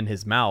literally in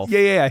his mouth.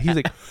 yeah. He's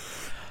like,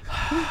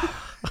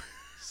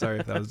 sorry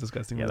if that was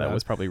disgusting. Yeah, that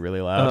was probably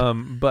really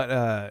loud.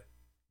 But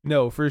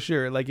no, for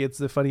sure. Like, it's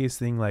the funniest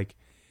thing. Like,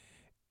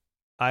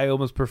 I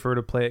almost prefer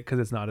to play it because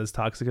it's not as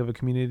toxic of a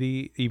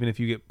community, even if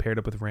you get paired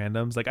up with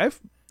randoms. Like,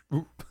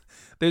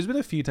 there's been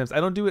a few times, I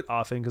don't do it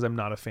often because I'm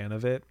not a fan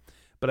of it,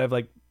 but I've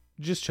like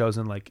just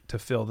chosen like to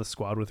fill the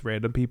squad with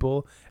random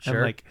people.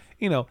 Sure. And like,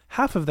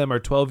 half of them are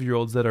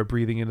 12-year-olds that are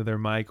breathing into their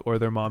mic, or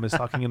their mom is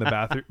talking in the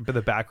bathroom,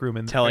 the back room,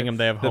 and telling them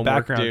they have the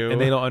homework background, due.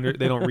 and they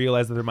don't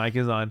realize that their mic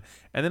is on.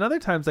 And then other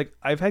times, like,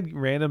 I've had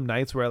random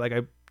nights where like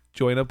I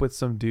join up with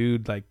some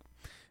dude like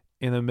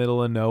in the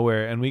middle of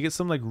nowhere, and we get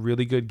some like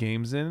really good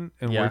games in,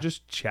 and we're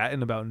just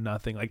chatting about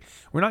nothing. Like,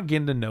 we're not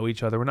getting to know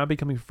each other, we're not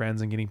becoming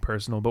friends and getting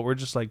personal, but we're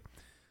just like,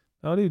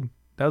 oh dude,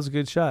 that was a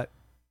good shot.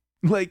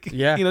 Like,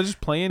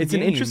 just playing it's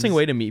games. an interesting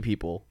way to meet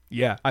people.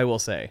 Yeah, I will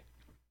say.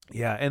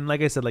 Yeah, and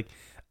like I said, like,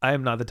 I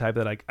am not the type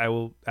that like I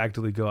will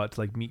actively go out to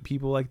like meet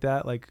people like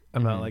that. Like,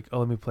 I'm not like, oh,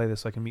 let me play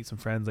this so I can meet some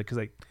friends. Like, because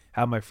I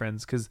have my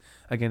friends. Because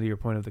again, to your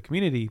point of the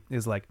community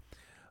is like,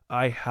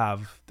 I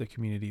have the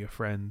community of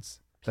friends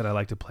that I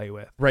like to play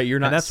with. Right, you're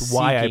not. And that's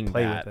why I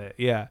play that. with it.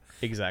 Yeah,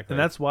 exactly. And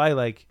that's why,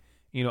 like,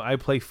 I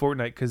play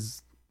Fortnite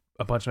because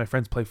a bunch of my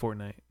friends play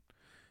Fortnite.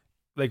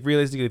 Like,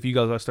 realistically, if you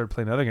guys start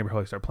playing another game, we'll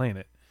probably start playing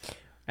it.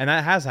 And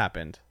that has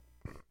happened.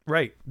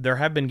 Right. There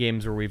have been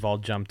games where we've all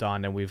jumped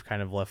on and we've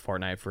kind of left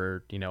Fortnite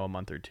for, a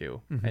month or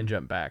two and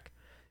jumped back.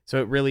 So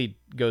it really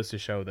goes to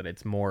show that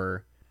it's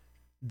more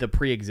the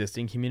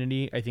pre-existing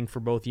community, I think,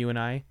 for both you and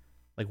I.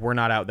 Like, we're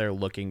not out there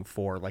looking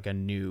for like a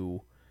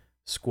new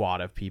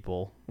squad of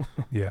people.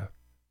 Yeah.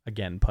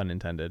 Again, pun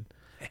intended.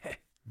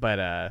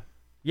 But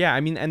yeah, I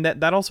mean, and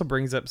that also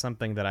brings up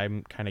something that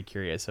I'm kind of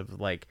curious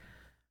of, like,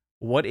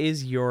 what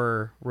is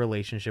your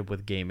relationship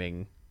with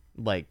gaming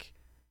like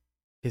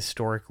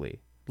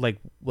historically? Like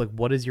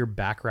what is your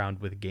background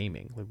with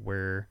gaming? Like,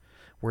 where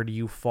do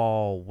you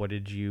fall?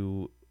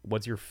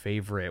 What's your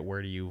favorite?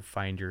 Where do you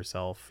find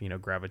yourself,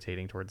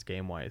 gravitating towards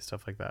game wise,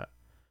 stuff like that?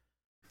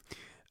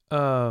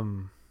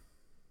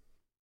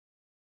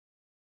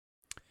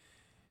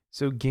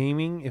 So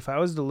gaming, if I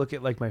was to look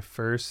at like my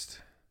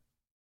first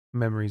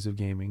memories of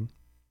gaming,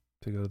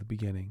 to go to the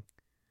beginning,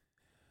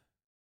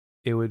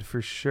 it would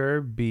for sure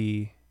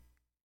be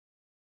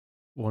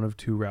one of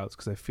two routes,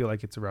 because I feel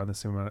like it's around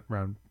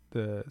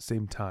the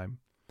same time.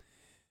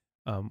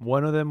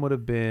 One of them would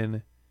have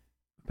been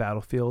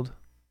Battlefield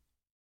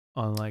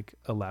on like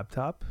a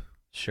laptop.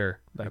 Sure.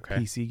 Like, okay.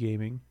 PC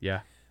gaming.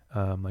 Yeah.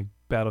 Like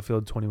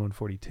Battlefield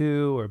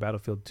 2142 or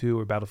Battlefield 2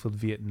 or Battlefield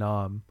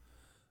Vietnam.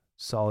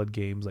 Solid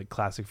games, like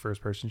classic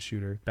first person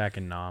shooter. Back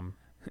in Nam.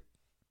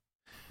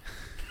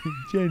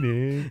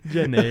 Jenny.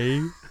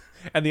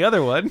 And the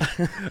other one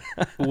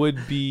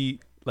would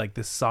be like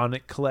the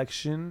Sonic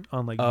collection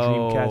on like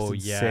Dreamcast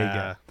and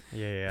Sega.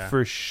 Yeah.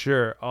 For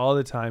sure. All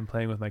the time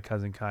playing with my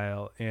cousin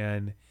Kyle.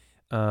 And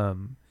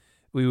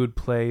we would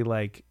play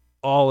like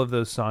all of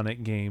those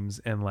Sonic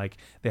games, and like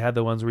they had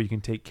the ones where you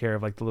can take care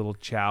of like the little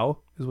Chow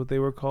is what they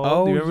were called.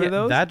 Oh, do you remember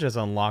those? That just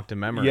unlocked a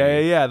memory.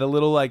 Yeah. The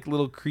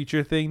little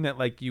creature thing that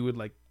like you would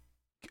like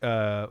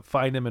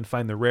find them and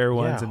find the rare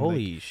ones. Yeah, and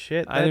holy like,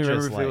 shit. I don't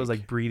remember if it was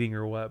like breeding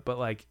or what, but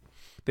like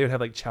they would have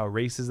like Chow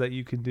races that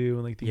you can do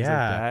and like things like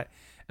that.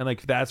 And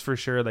like that's for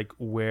sure like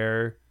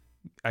where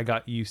I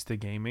got used to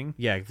gaming.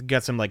 Yeah,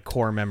 got some like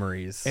core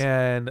memories.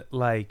 And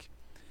like,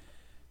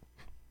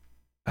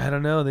 I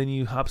don't know, then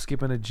you hop,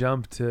 skip, and a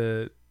jump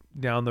to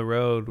down the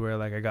road where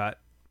like I got,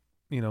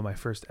 my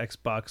first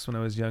Xbox when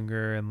I was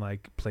younger, and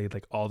like played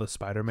like all the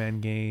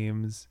Spider-Man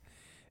games,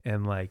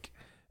 and like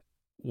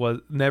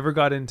never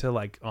got into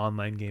like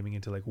online gaming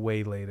until like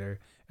way later.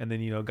 And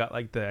then, got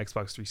like the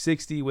Xbox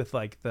 360 with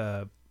like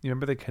you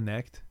remember the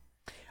Kinect?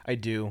 I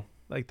do.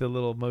 Like the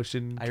little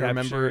motion capture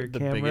remember the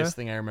camera. biggest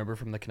thing I remember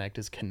from the Kinect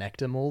is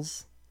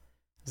Connectimals.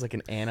 It was like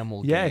an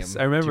animal game. Yes,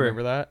 I remember. Do you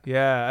remember that?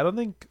 Yeah, I don't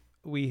think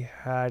we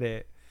had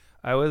it.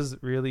 I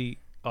was really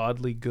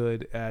oddly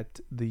good at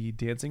the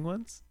dancing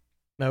ones.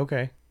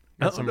 Okay.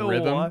 Got some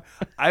rhythm. Why.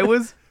 I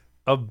was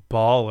a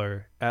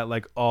baller at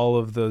like all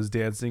of those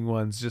dancing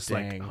ones, just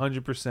Dang. like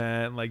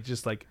 100%, like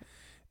just like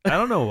I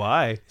don't know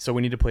why. So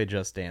we need to play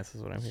Just Dance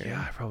is what I'm hearing.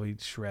 Yeah, probably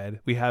Shred.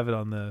 We have it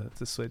on the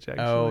Switch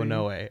actually. Oh,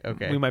 no way.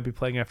 Okay. We might be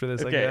playing after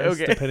this, okay, I guess,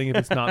 okay. depending if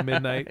it's not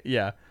midnight.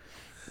 Yeah.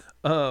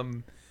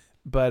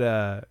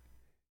 But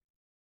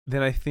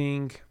then I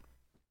think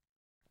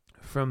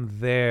from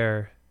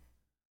there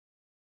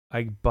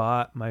I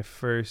bought my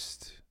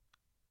first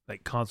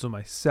like console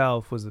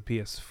myself was the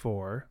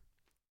PS4.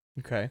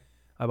 Okay.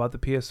 I bought the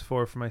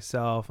PS4 for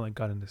myself and like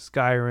got into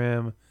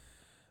Skyrim.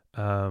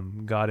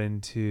 Got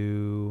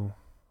into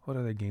what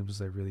other games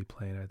was I really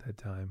playing at that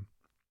time?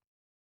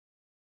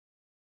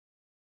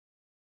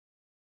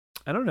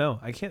 I don't know.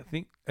 I can't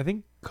think. I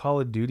think Call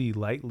of Duty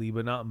lightly,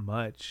 but not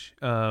much.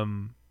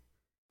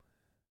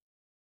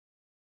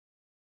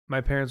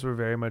 my parents were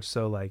very much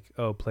so like,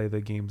 oh, play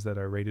the games that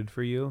are rated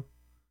for you.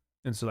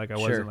 And so like I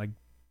wasn't like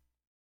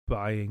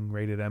buying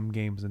rated M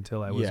games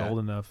until I was old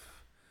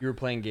enough. You were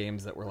playing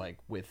games that were like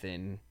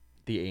within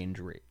the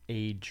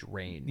age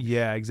range.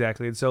 Yeah,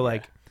 exactly. And so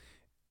like,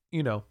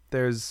 you know,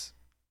 there's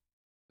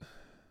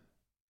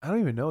I don't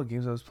even know what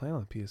games I was playing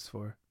on the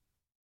PS4.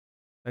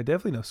 I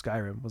definitely know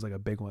Skyrim was like a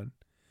big one.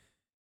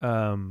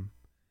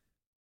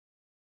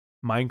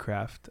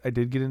 Minecraft. I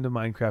did get into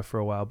Minecraft for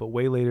a while, but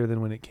way later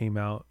than when it came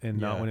out and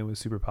not when it was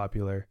super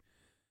popular.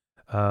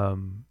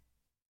 And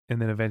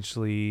then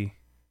eventually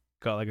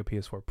got like a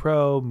PS4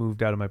 Pro,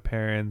 moved out of my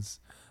parents,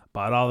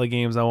 bought all the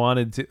games I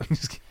wanted to.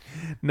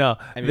 No,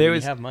 I mean, there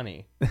was, you have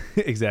money.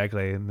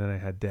 Exactly. And then I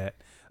had debt.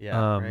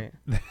 Yeah, right.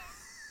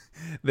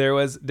 There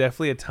was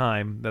definitely a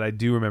time that I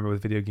do remember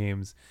with video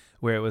games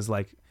where it was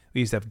like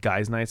we used to have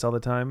guys' nights all the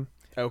time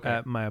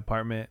at my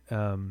apartment.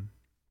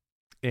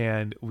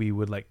 And we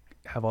would like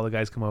have all the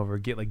guys come over,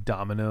 get like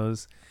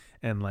Dominoes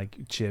and like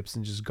chips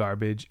and just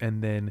garbage,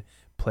 and then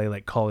play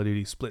like Call of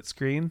Duty split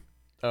screen.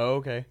 Oh,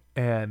 okay.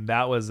 And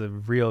that was a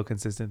real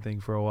consistent thing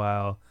for a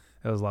while.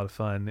 That was a lot of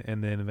fun.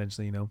 And then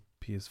eventually, you know,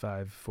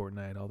 PS5,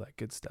 Fortnite, all that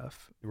good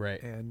stuff.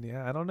 Right. And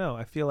yeah, I don't know.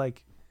 I feel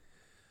like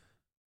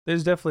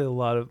there's definitely a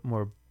lot of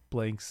more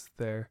blanks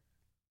there,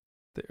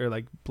 or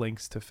like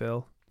blanks to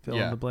fill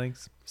in the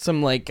blanks.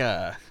 Some like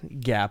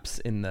gaps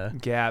in the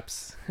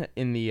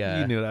in the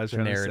you knew what I was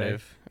trying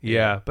narrative. To say.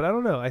 Yeah, but I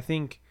don't know. I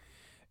think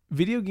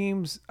video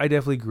games I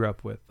definitely grew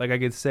up with. Like I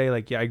could say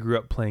like, yeah, I grew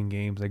up playing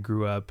games. I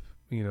grew up,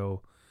 you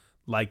know,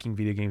 liking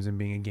video games and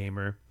being a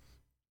gamer.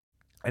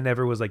 I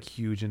never was like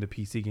huge into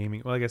PC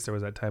gaming. Well, I guess there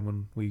was that time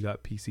when we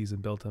got PCs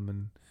and built them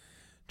and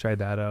tried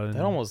that out. And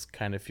that almost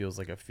kind of feels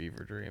like a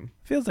fever dream.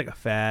 Feels like a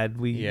fad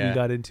we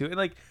got into. And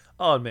like,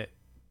 I'll admit,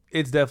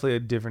 it's definitely a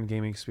different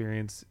gaming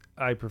experience.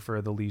 I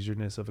prefer the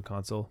leisureness of a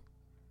console.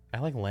 I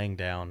like laying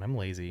down. I'm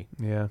lazy.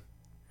 Yeah.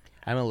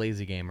 I'm a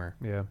lazy gamer.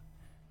 Yeah.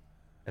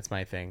 That's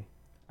my thing.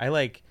 I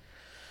like,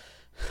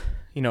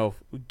 you know,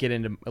 get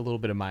into a little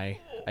bit of my,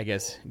 I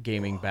guess,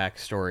 gaming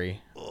backstory.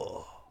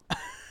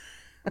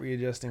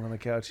 Readjusting on the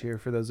couch here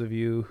for those of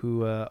you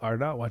who are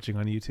not watching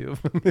on YouTube.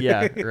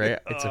 Yeah, right.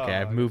 It's okay.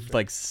 I've moved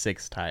like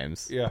 6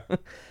 times. Yeah.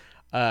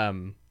 But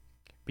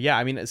yeah,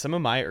 I mean, some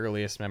of my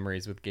earliest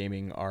memories with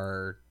gaming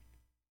are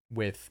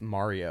with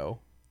Mario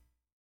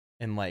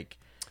and like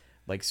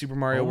Super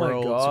Mario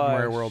World, Super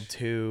Mario World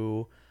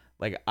 2.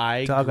 Like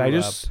I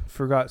just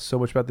forgot so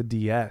much about the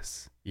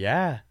DS.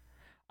 Yeah.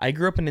 I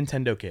grew up a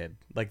Nintendo kid,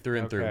 like through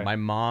and through. My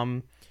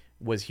mom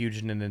was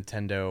huge into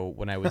Nintendo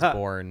when I was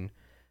born.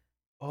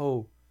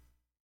 Oh.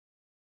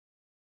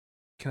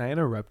 Can I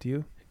interrupt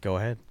you? Go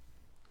ahead.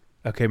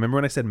 Okay, remember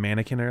when I said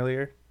mannequin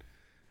earlier?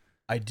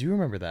 I do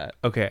remember that.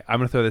 Okay, I'm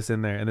going to throw this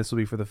in there, and this will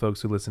be for the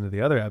folks who listen to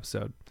the other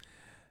episode.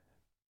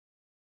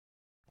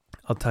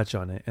 I'll touch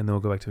on it, and then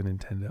we'll go back to a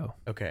Nintendo.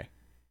 Okay.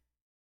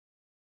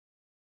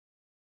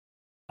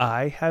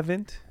 I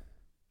haven't,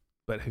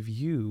 but have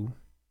you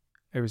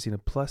ever seen a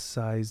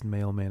plus-sized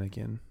male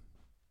mannequin?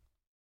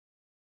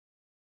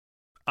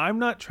 I'm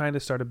not trying to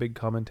start a big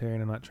commentary,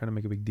 and I'm not trying to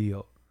make a big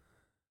deal,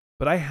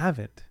 but I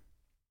haven't.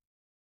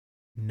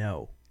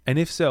 No. And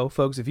if so,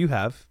 folks, if you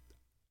have,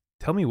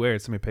 tell me where.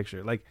 Send me a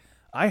picture. Like,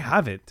 I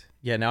haven't.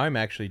 Yeah, now I'm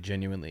actually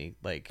genuinely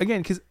like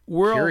again because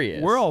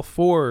we're all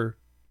for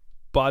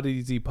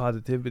body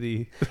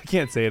positivity. I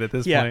can't say it at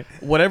this point.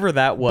 Whatever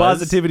that was.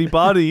 Positivity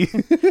body.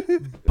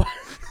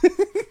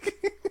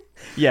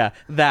 Yeah,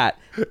 that.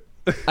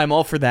 I'm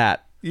all for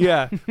that.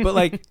 Yeah, but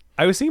like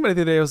I was thinking about it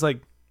the other day. I was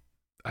like,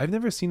 I've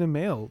never seen a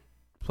male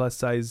plus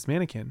size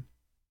mannequin.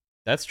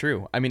 That's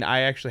true. I mean,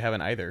 I actually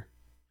haven't either,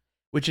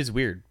 which is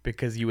weird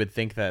because you would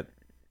think that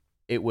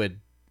it would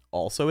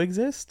also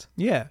exist.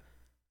 Yeah.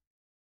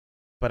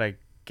 But I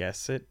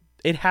guess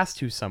it has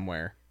to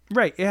somewhere.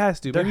 Right, it has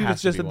to. Maybe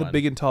it's just at the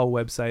Big and Tall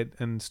website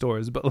and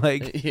stores, but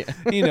like,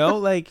 you know,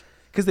 like,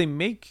 because they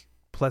make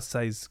plus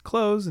size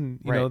clothes and,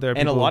 you know, there are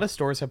people... And a lot of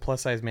stores have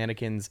plus size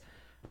mannequins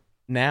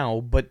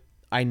now, but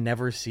I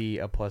never see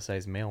a plus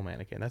size male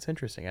mannequin. That's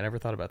interesting. I never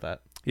thought about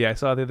that. Yeah, I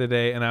saw it the other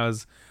day and I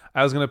was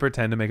going to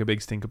pretend to make a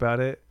big stink about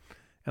it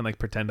and like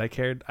pretend I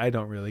cared. I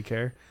don't really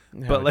care.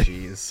 But like,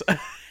 jeez.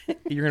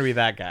 You're going to be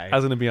that guy. I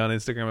was going to be on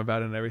Instagram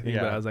about it and everything,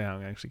 but I was like, I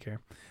don't actually care.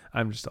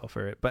 I'm just all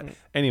for it. But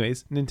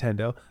anyways,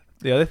 Nintendo.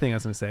 The other thing I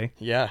was going to say.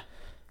 Yeah.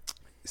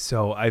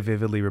 So I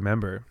vividly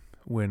remember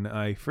when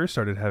I first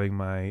started having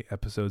my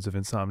episodes of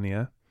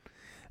insomnia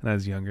and I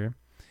was younger.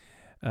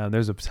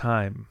 There's a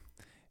time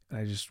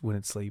I just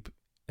wouldn't sleep.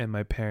 And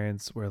my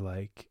parents were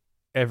like,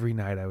 every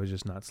night I was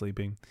just not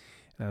sleeping.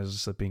 And I was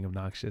just being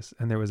obnoxious.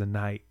 And there was a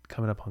night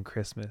coming up on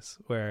Christmas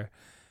where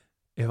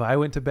if I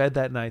went to bed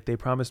that night, they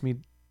promised me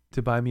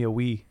to buy me a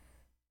Wii.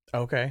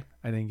 Okay.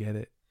 I didn't get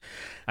it.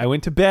 I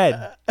went to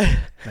bed. And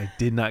I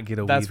did not get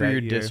a Wii that year. That's where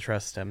your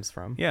distrust stems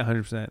from. Yeah,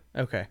 100%.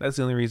 Okay. That's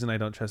the only reason I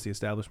don't trust the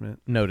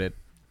establishment. Noted.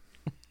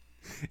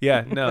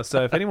 Yeah, no.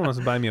 So if anyone wants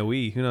to buy me a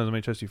Wii, who knows? I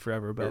might trust you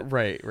forever. But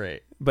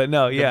right. But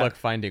no, Good luck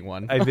finding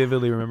one. I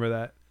vividly remember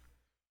that.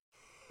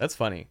 That's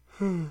funny.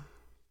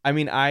 I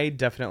mean, I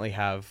definitely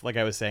have, like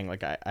I was saying,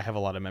 like I have a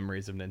lot of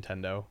memories of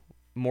Nintendo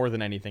more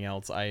than anything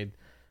else. I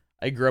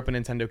grew up a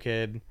Nintendo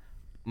kid.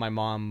 My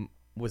mom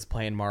was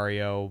playing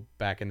Mario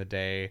back in the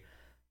day.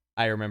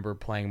 I remember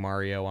playing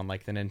Mario on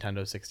like the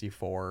Nintendo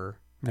 64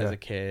 as a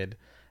kid.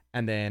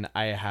 And then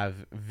I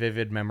have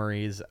vivid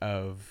memories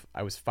of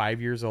I was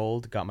 5 years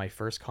old, got my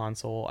first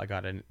console. I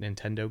got a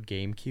Nintendo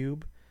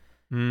GameCube.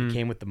 It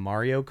came with the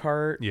Mario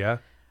Kart. Yeah.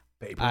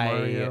 Paper I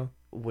Mario.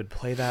 would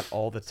play that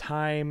all the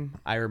time.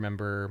 I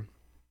remember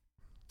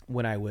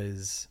when I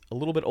was a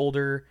little bit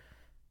older,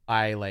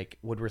 I like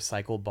would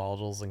recycle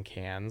bottles and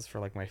cans for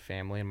like my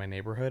family in my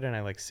neighborhood, and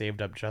I like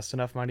saved up just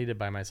enough money to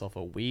buy myself a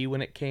Wii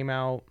when it came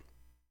out.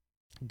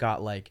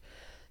 Got like,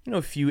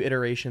 a few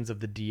iterations of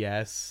the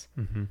DS.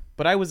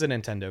 But I was a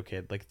Nintendo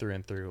kid, like through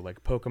and through,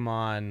 like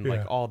Pokemon,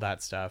 like all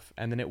that stuff.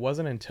 And then it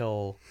wasn't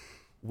until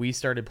we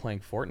started playing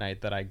Fortnite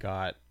that I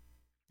got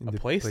a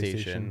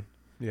PlayStation.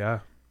 Yeah.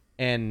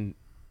 And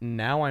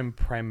now I'm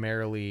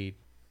primarily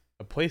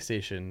a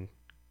PlayStation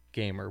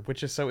gamer,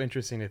 which is so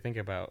interesting to think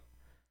about.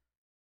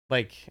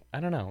 Like, I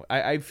don't know.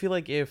 I feel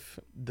like if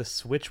the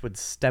Switch would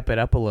step it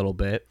up a little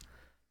bit,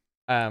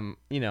 I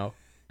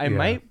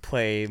might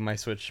play my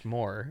Switch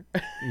more.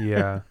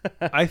 Yeah.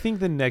 I think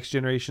the next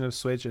generation of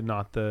Switch and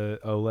not the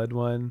OLED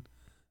one,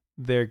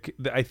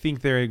 I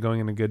think they're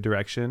going in a good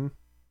direction.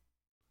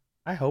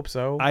 I hope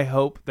so. I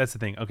hope that's the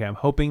thing. Okay, I'm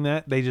hoping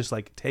that they just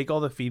like take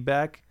all the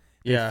feedback,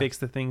 they fix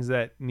the things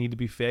that need to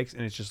be fixed,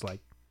 and it's just like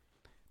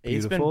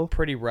beautiful. It's been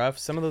pretty rough.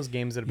 Some of those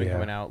games that have been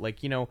coming out, like,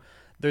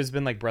 there's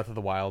been like Breath of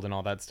the Wild and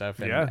all that stuff,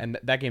 and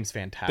that game's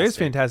fantastic. There's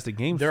fantastic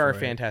games. There are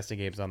fantastic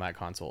games on that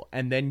console,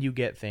 and then you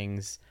get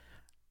things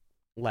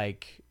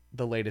like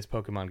the latest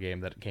Pokemon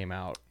game that came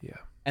out. Yeah.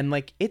 And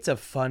like it's a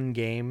fun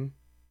game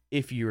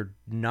if you're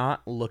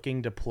not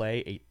looking to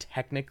play a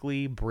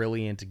technically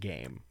brilliant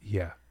game.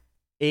 Yeah.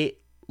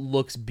 It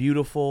looks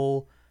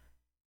beautiful.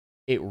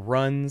 It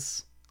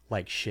runs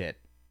like shit.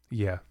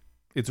 Yeah.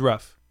 It's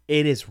rough.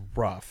 It is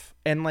rough.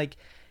 And like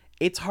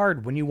it's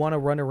hard when you want to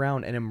run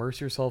around and immerse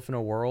yourself in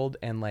a world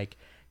and like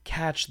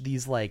catch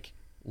these like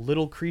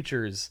little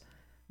creatures,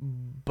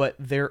 but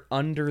they're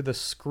under the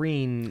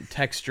screen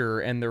texture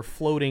and they're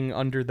floating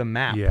under the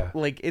map. Yeah.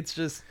 Like it's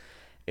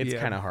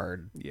kind of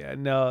hard. Yeah,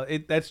 no,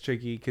 that's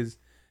tricky because,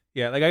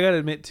 like I gotta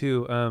admit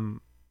too,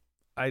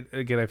 I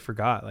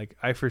forgot, like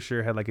I for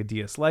sure had like a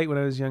DS Lite when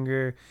I was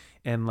younger,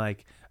 and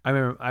like I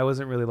remember I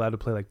wasn't really allowed to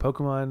play like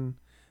Pokemon.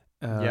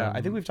 I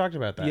think we've talked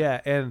about that.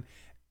 Yeah, and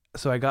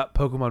so I got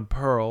Pokemon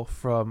Pearl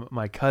from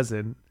my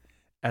cousin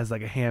as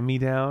like a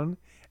hand-me-down.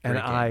 And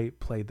I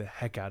played the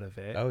heck out of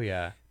it. Oh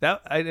yeah,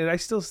 I think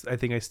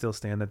I still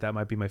stand that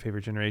might be my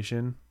favorite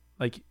generation.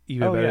 Like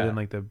even better than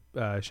like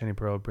the Shiny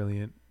Pearl,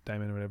 Brilliant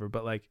Diamond, or whatever.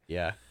 But like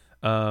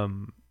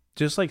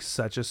just like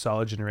such a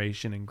solid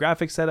generation and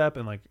graphic setup,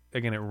 and like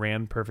again, it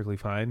ran perfectly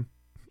fine.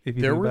 If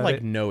you there were like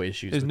it. no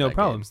issues. There's no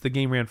problems. The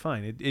game ran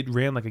fine. It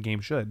ran like a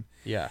game should.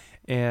 Yeah.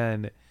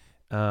 And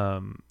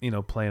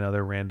playing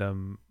other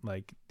random,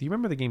 like, do you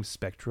remember the game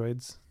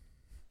Spectroids?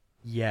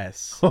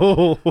 Yes.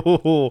 Oh,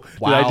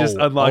 wow. Did I just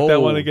unlock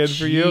that one again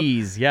for you?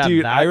 Yeah,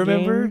 dude, I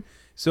remember. Game?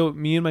 So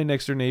me and my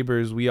next door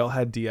neighbors, we all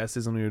had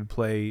DSs and we would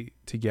play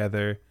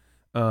together.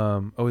 Is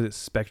it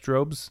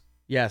Spectrobes?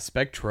 Yeah,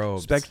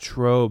 Spectrobes.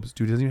 Spectrobes.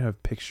 Dude, it doesn't even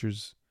have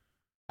pictures.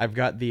 I've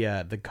got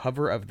the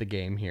cover of the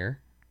game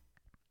here.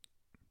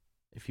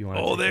 If you want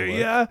to there,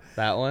 yeah.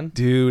 That one?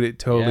 Dude, it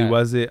totally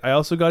was it. I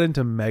also got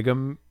into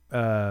Mega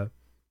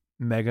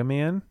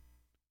Man.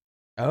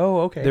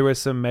 Oh, okay. There was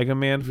some Mega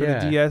Man for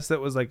the DS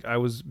that was like I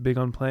was big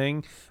on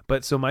playing.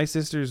 But so my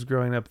sisters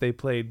growing up, they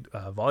played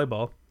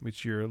volleyball,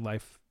 which you're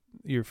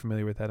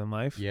familiar with that in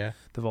life. Yeah.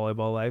 The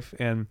volleyball life.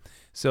 And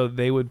so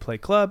they would play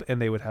club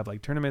and they would have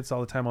like tournaments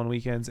all the time on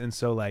weekends. And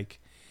so like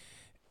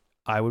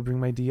I would bring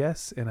my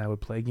DS and I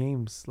would play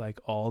games like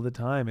all the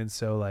time. And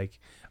so like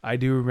I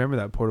do remember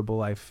that portable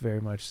life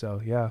very much.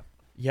 So yeah.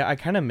 Yeah, I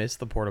kind of miss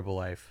the portable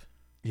life.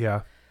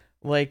 Yeah.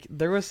 Like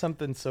there was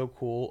something so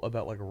cool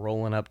about like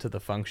rolling up to the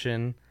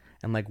function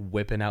and like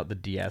whipping out the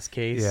DS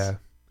case. Yeah.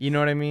 You know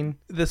what I mean?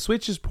 The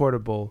Switch is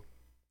portable,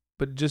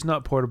 but just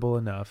not portable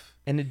enough.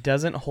 And it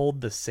doesn't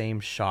hold the same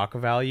shock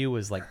value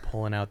as like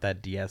pulling out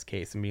that DS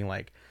case and being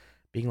like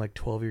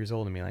 12 years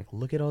old and being like,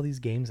 look at all these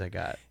games I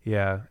got.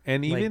 Yeah.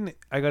 And like, even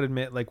I gotta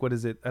admit, like, what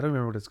is it? I don't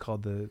remember what it's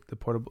called. The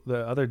portable,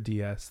 the other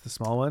DS, the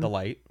small one. The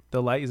Lite.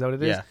 The Lite, is that what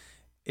it is? Yeah.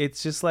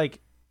 It's just like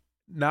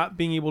not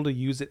being able to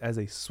use it as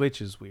a Switch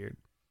is weird.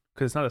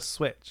 Because it's not a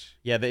Switch.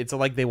 Yeah, it's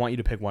like they want you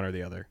to pick one or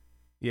the other.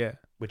 Yeah.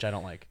 Which I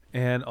don't like.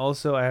 And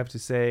also, I have to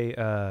say,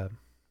 the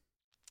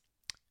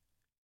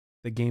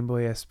Game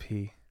Boy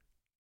SP,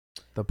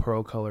 the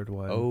pearl-colored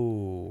one.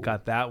 Oh.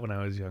 Got that when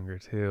I was younger,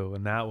 too.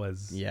 And that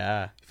was...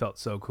 Yeah. Felt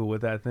so cool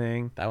with that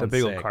thing. That the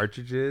big sick. old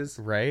cartridges.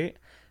 Right?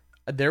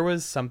 There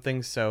was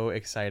something so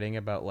exciting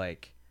about,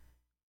 like,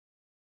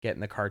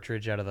 getting the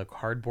cartridge out of the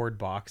cardboard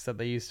box that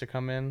they used to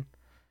come in.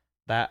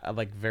 That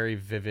like very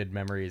vivid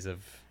memories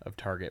of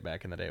Target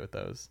back in the day with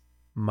those.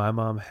 My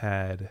mom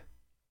had.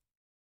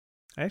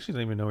 I actually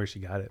don't even know where she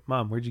got it.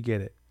 Mom, where'd you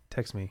get it?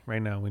 text me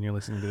right now when you're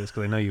listening to this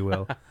because I know you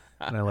will,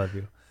 and I love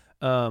you.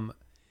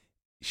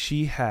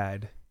 She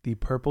had the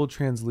purple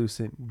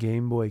translucent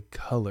Game Boy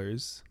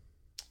Colors.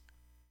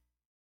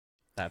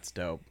 That's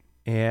dope.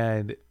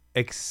 And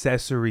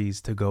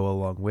accessories to go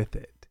along with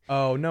it.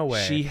 Oh, no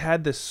way. She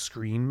had the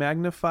screen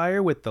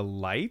magnifier with the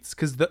lights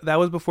because that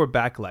was before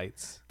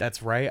backlights.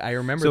 That's right. I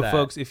remember that. So,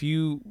 folks, if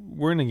you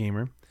weren't a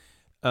gamer,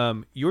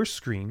 your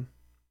screen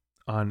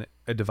on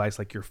a device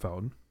like your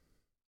phone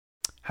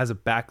has a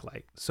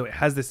backlight. So it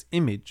has this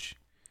image,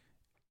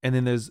 and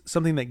then there's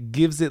something that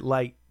gives it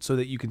light so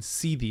that you can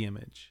see the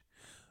image.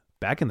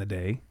 Back in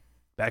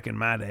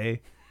my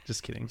day,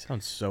 just kidding. You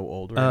sound so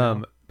old right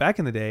now. Back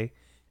in the day,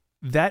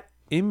 that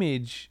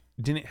image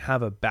didn't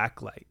have a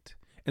backlight.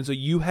 And so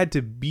you had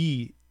to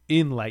be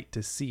in light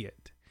to see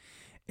it.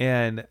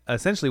 And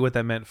essentially what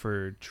that meant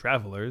for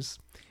travelers,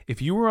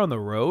 if you were on the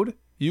road,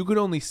 you could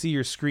only see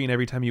your screen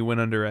every time you went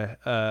under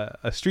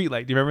a street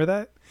light. Do you remember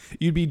that?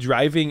 You'd be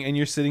driving and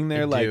you're sitting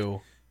there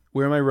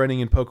where am I running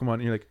in Pokemon?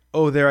 And you're like,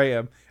 oh, there I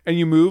am. And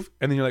you move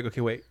and then you're like,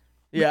 okay, wait.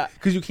 Yeah.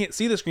 Because you can't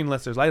see the screen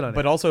unless there's light on it.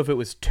 But also if it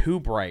was too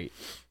bright,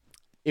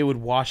 it would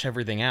wash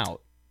everything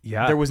out.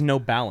 Yeah. There was no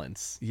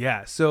balance.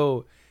 Yeah.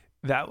 So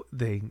the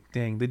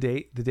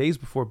days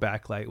before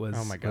backlight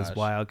was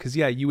wild because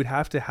you would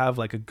have to have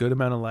like a good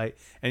amount of light,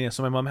 and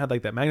so my mom had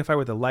like that magnifier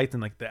with the lights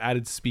and like the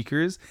added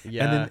speakers, and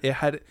then it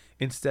had,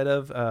 instead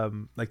of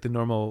like the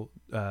normal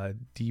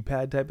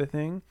D-pad type of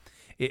thing,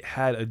 it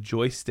had a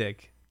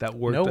joystick that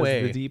worked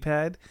as the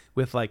D-pad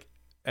with like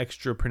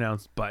extra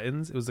pronounced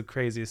buttons. It was the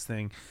craziest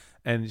thing,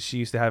 and she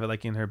used to have it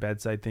like in her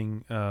bedside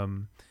thing,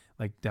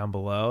 like down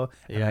below.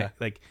 And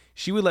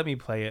she would let me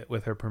play it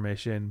with her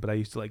permission, but I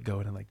used to like go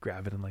in and like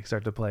grab it and like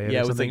start to play it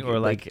or something, or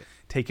like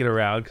take it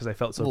around because I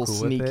felt so cool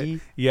sneaky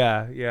with it.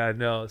 Yeah,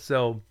 no.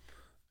 So,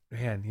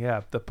 man,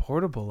 the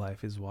portable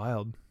life is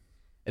wild.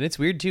 And it's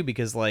weird too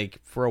because like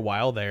for a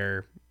while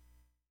there,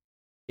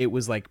 it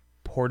was like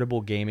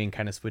portable gaming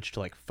kind of switched to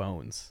like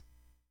phones.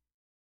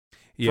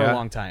 For a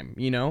long time,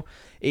 you know,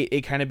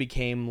 it kind of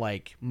became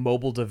like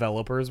mobile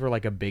developers were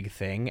like a big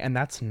thing, and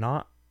that's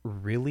not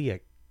really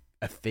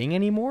a thing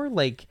anymore.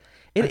 Like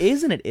it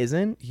is and it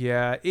isn't.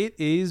 Yeah, it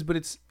is,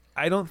 but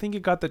I don't think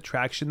it got the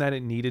traction that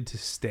it needed to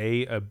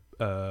stay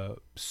a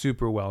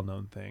super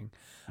well-known thing.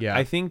 Yeah.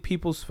 I think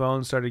people's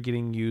phones started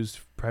getting used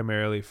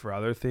primarily for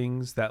other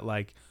things that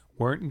like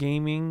weren't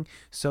gaming.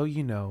 So,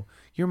 you know,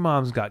 your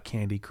mom's got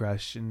Candy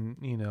Crush and,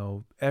 you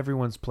know,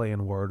 everyone's playing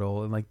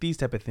Wordle and like these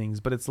type of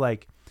things, but it's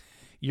like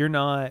you're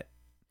not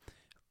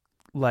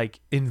like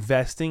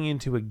investing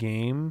into a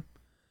game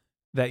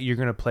that you're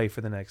going to play for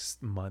the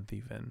next month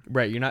even.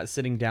 Right. You're not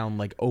sitting down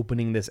like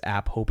opening this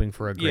app hoping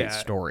for a great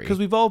story. Because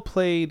we've all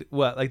played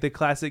like the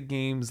classic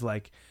games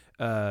like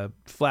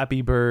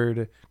Flappy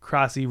Bird,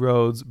 Crossy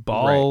Roads,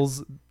 Balls.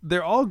 Right.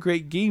 They're all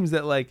great games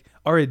that like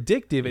are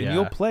addictive and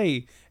you'll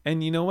play.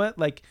 And you know what?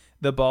 Like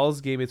the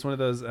Balls game, it's one of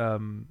those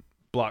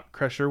block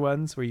crusher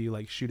ones where you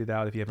like shoot it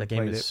out if you haven't played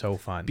it. That game is so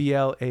fun.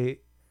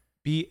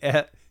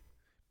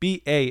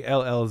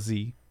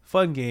 BALLZ.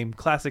 Fun game,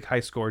 classic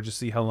high score. Just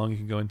see how long you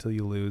can go until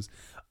you lose.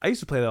 I used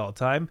to play that all the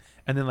time,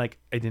 and then like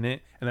I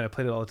didn't, and then I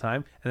played it all the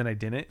time, and then I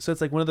didn't. So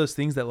it's like one of those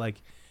things that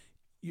like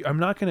I'm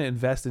not going to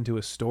invest into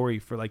a story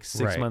for like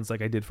 6 months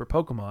like I did for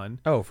Pokemon.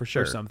 Oh, for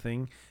sure, or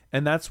something.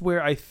 And that's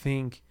where I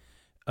think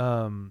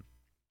the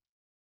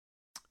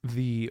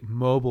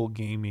mobile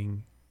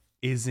gaming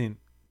isn't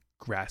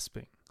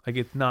grasping. Like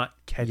it's not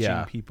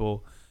catching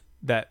people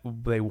that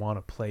they want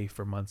to play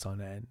for months on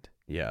end.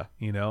 Yeah,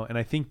 you know, and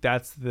I think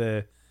that's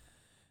the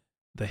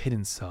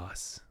hidden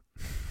sauce.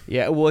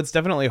 Yeah, well, it's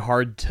definitely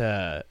hard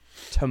to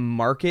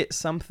market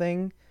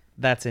something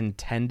that's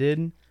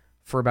intended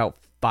for about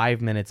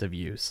 5 minutes of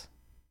use.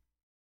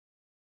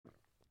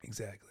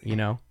 Exactly. You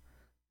know?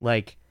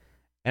 Like,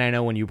 and I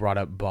know when you brought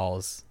up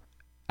Balls,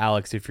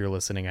 Alex, if you're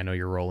listening, I know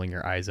you're rolling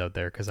your eyes out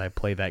there because I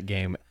play that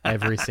game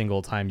every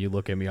single time you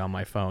look at me on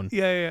my phone.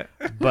 Yeah.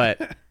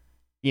 But,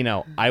 you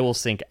know, I will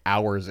sink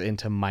hours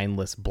into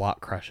mindless block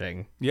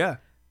crushing. Yeah.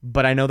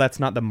 But I know that's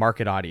not the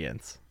market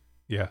audience.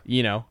 Yeah.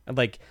 You know,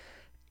 like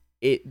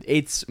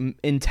it's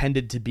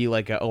intended to be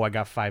like I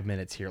got 5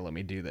 minutes here. Let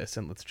me do this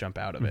and let's jump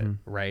out of it.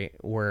 Right.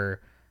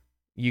 Where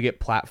you get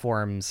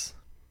platforms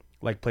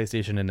like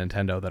PlayStation and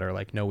Nintendo that are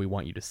like, no, we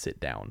want you to sit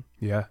down.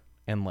 Yeah.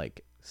 And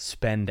like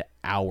spend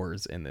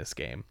hours in this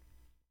game.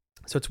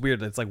 So it's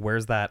weird. It's like, where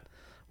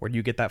do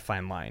you get that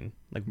fine line?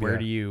 Like,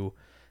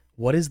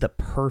 what is the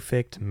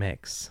perfect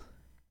mix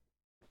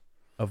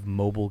of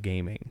mobile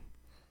gaming?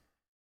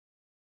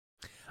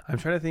 I'm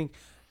trying to think.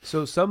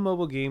 So some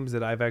mobile games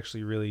that I've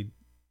actually really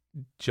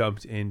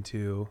jumped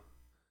into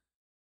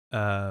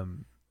are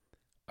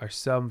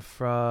some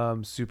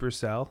from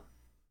Supercell.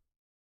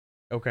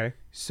 Okay.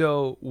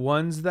 So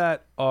ones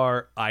that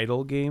are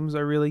idle games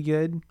are really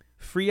good.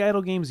 Free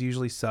idle games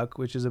usually suck,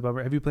 which is a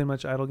bummer. Have you played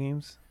much idle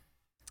games?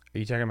 Are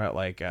you talking about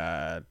like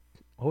what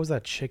was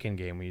that chicken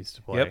game we used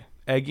to play? Yep.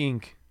 Egg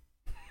Inc.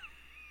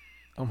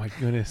 Oh my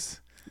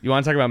goodness. You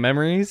want to talk about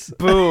memories?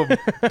 Boom.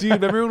 Dude,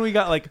 remember when we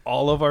got like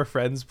all of our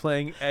friends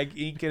playing Egg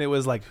Inc. and it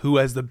was like, who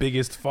has the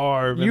biggest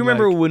farm? You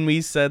remember when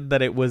we said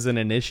that it was an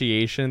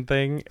initiation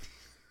thing?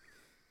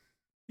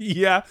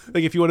 Yeah.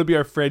 Like if you want to be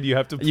our friend, you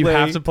have to play. You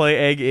have to play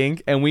Egg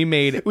Inc. And we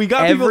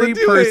got people every to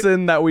do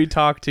person that we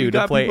talked to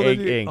play Egg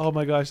Inc. Oh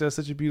my gosh, that's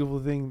such a beautiful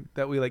thing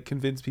that we like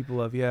convince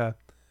people of. Yeah.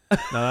 No,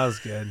 that was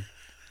good.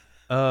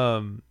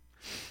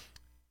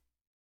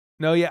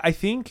 No, yeah, I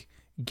think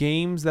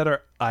games that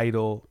are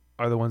idle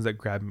are the ones that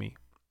grab me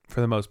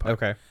for the most part.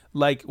 Okay.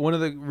 Like one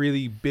of the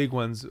really big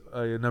ones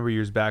a number of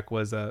years back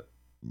was what's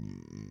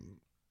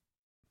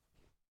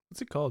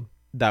it called?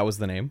 That was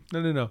the name?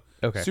 No.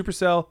 Okay.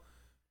 Supercell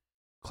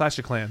Clash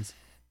of Clans.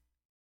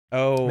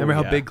 Oh, remember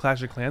how big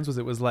Clash of Clans was?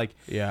 It was like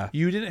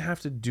you didn't have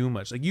to do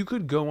much. Like you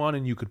could go on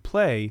and you could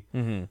play,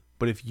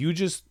 but if you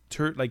just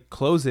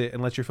close it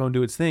and let your phone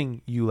do its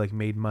thing, you like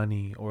made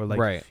money or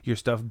like your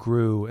stuff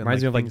grew. And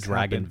reminds me of like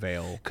Dragon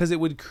Vale, because it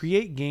would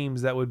create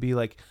games that would be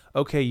like,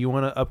 okay, you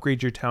want to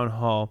upgrade your town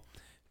hall,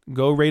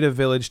 go raid a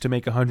village to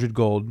make 100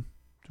 gold,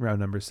 round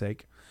number's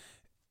sake,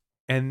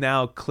 and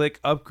now click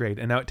upgrade,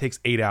 and now it takes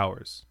 8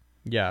 hours.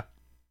 Yeah.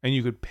 And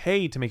you could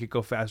pay to make it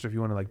go faster if you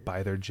want to like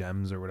buy their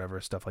gems or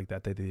whatever stuff like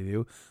that they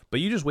do.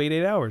 But you just wait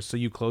 8 hours. So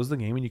you close the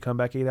game and you come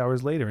back 8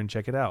 hours later and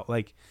check it out.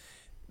 Like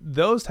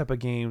those type of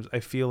games I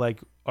feel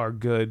like are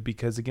good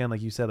because again, like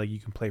you said, like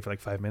you can play for like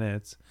 5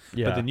 minutes.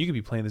 Yeah. But then you could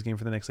be playing this game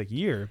for the next like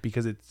year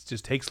because it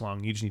just takes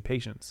long. You just need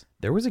patience.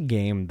 There was a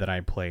game that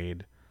I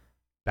played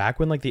back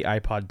when like the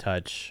iPod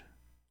Touch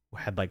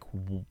had like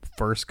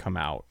first come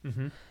out.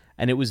 Mm-hmm.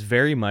 And it was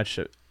very much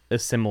a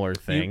similar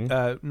thing.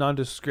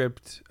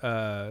 Nondescript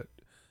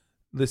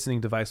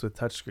listening device with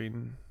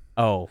touchscreen.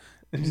 Oh,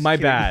 my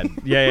bad.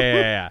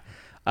 Yeah.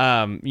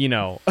 You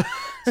know,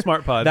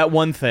 Smart Pod. That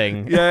one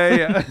thing.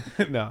 Yeah.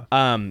 No.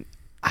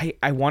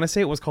 I want to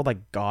say it was called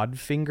like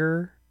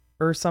Godfinger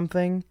or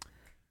something.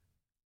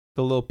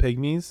 The little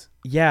pygmies.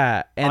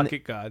 Yeah, and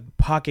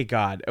Pocket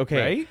God.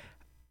 Okay.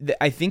 Right?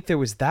 I think there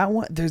was that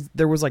one.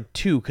 There was like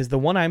two because the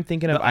one I'm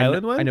thinking of, the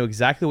island one? I know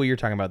exactly what you're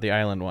talking about, the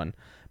island one.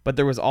 But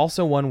there was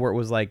also one where it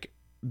was like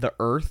the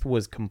Earth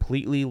was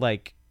completely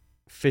like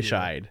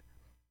fish-eyed.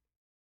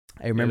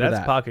 I remember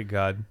that's Pocket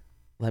God.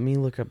 Let me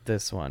look up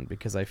this one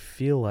because I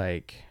feel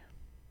like...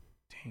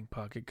 Dang,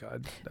 Pocket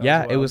God.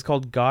 It was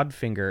called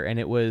Godfinger, and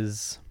it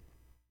was...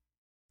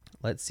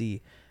 Let's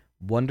see.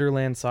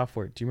 Wonderland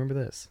Software. Do you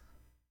remember this?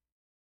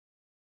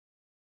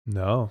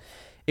 No.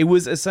 It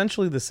was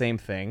essentially the same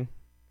thing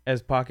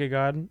as Pocket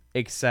God,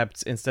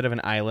 except instead of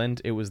an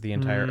island, it was the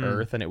entire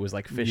Earth, and it was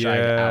like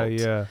fish-eyed out.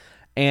 Yeah.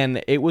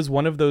 And it was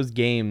one of those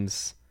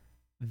games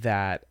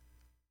that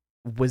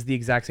was the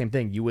exact same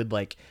thing. You would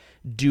like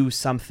do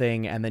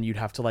something and then you'd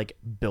have to like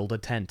build a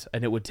tent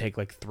and it would take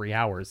like 3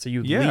 hours. So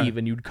you'd leave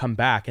and you'd come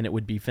back and it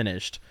would be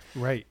finished.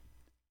 Right.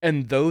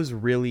 And those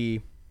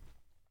really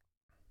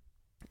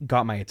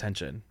got my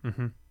attention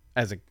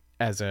as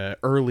a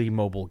early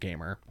mobile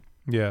gamer.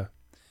 Yeah.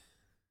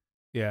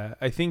 Yeah.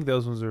 I think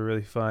those ones were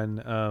really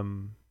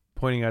fun.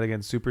 Pointing out again,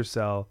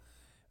 Supercell,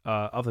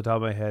 off the top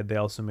of my head,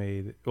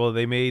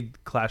 they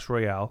made Clash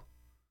Royale.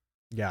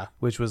 Yeah.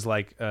 Which was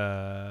like,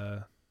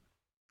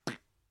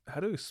 how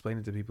to explain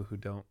it to people who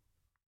don't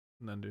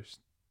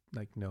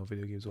know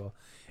video games well.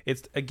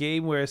 It's a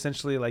game where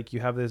essentially like you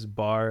have this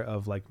bar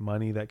of like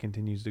money that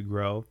continues to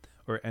grow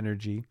or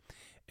energy,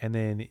 and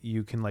then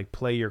you can like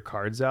play your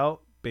cards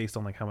out based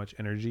on like how much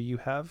energy you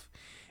have,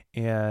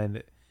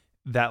 and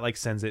that like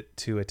sends it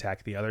to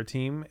attack the other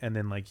team, and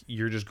then like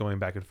you're just going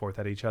back and forth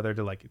at each other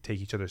to like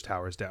take each other's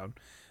towers down.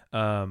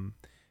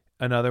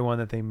 Another one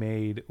that they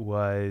made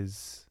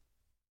was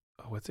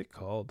what's it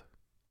called?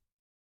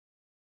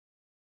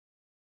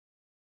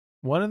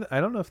 I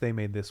don't know if they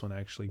made this one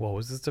actually. What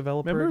was this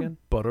developer Remember again?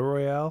 Butter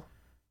Royale.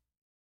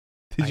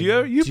 Did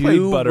you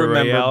played Butter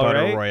Royale?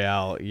 Butter right?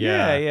 Royale.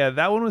 Yeah.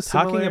 That one was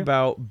talking similar.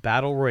 about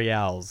battle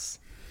royales.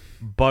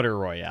 Butter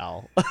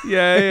Royale.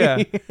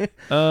 Yeah.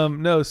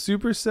 No,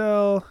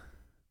 Supercell.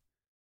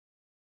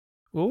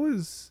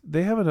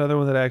 They have another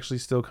one that I actually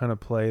still kind of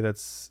play.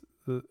 That's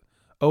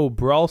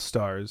Brawl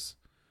Stars.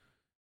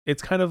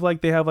 It's kind of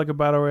like they have like a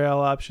battle royale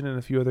option and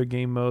a few other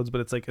game modes,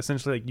 but it's like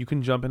essentially like you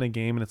can jump in a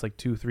game and it's like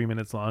 2-3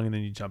 minutes long and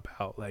then you jump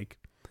out. Like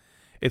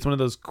it's one of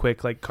those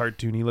quick like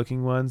cartoony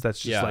looking ones that's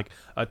just like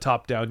a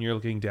top down, you're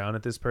looking down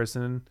at this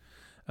person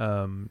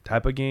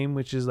type of game,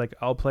 which is like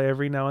I'll play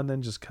every now and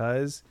then just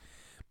cause.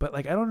 But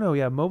like I don't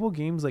know, mobile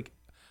games, like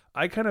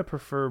I kind of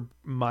prefer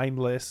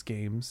mindless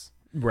games.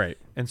 Right.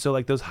 And so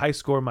like those high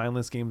score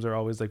mindless games are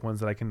always like ones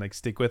that I can like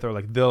stick with, or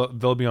like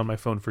they'll be on my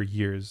phone for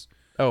years.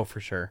 Oh,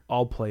 for sure.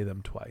 I'll play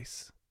them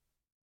twice.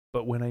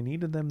 But when I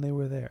needed them, they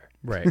were there.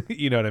 Right.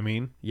 You know what I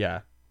mean?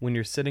 Yeah. When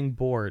you're sitting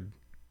bored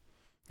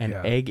and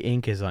Egg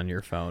Inc. is on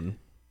your phone.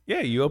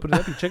 Yeah, you open it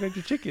up, you check out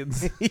your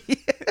chickens.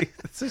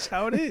 That's just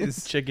how it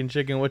is.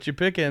 Chicken, what you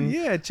picking?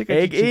 Yeah, check out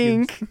Egg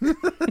your chickens.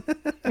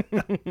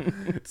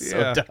 Inc. It's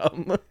so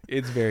dumb.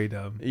 It's very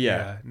dumb.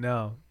 Yeah.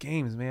 No,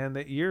 games,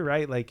 man. You're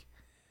right. Like,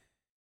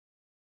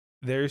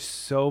 there's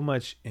so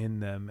much in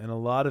them, and a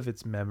lot of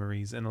it's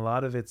memories, and a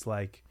lot of it's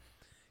like,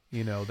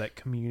 that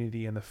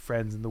community and the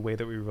friends and the way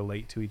that we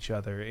relate to each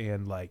other,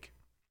 and like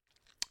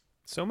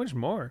so much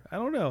more. I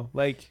don't know.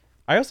 Like,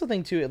 I also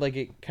think too,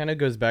 it kind of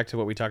goes back to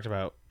what we talked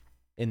about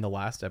in the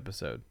last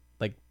episode,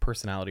 like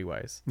personality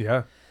wise.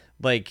 yeah,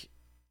 Like,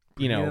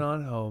 bring it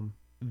on home.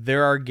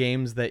 there are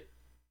games that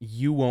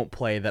you won't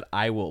play that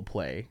I will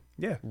play.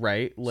 Yeah,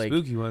 right. Like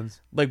spooky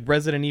ones. Like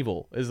Resident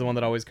Evil is the one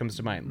that always comes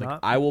to mind. Like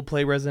I will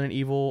play Resident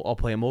Evil. I'll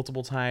play it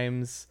multiple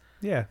times.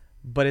 Yeah,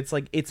 but it's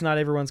like it's not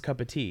everyone's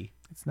cup of tea.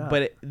 It's not.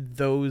 But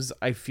those,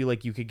 I feel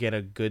like you could get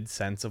a good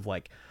sense of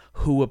like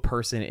who a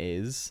person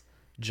is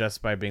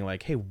just by being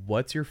like, hey,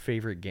 what's your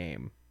favorite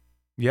game?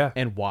 Yeah.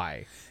 And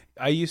why?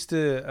 I used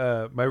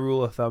to, my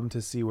rule of thumb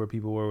to see where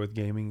people were with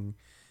gaming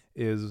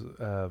is,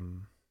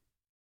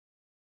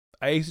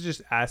 I used to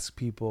just ask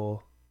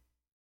people,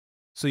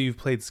 so you've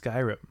played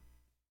Skyrim?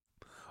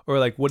 Or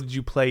like, what did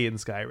you play in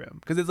Skyrim?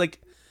 Because it's like,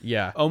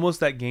 almost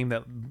that game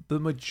that the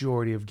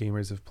majority of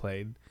gamers have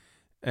played.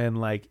 And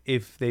like,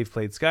 if they've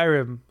played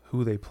Skyrim,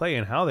 who they play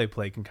and how they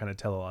play can kind of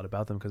tell a lot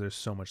about them, because there's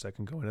so much that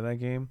can go into that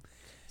game.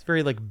 It's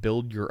very like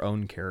build your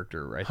own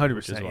character, right?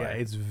 100%. Yeah,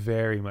 it's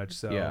very much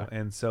so. Yeah.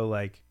 And so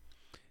like,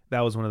 that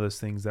was one of those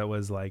things that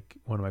was like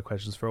one of my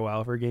questions for a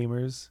while for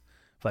gamers,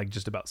 like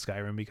just about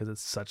Skyrim, because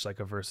it's such like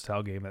a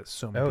versatile game that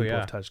so many people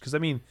have touched. Because I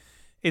mean,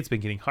 it's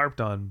been getting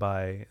harped on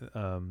by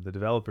the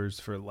developers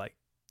for like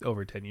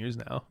over 10 years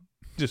now.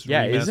 Just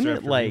isn't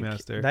it like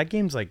that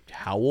game's like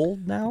how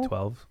old now?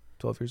 12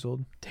 years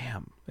old.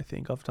 Damn, I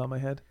think off the top of my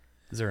head.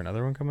 Is there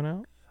another one coming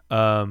out?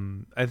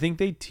 I think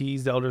they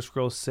teased Elder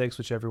Scrolls 6,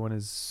 which everyone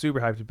is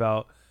super hyped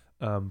about.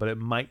 But it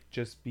might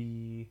just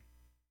be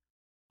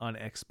on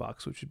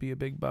Xbox, which would be a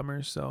big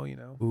bummer. So,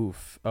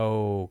 Oof.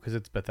 Oh, because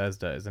it's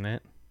Bethesda, isn't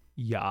it?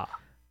 Yeah.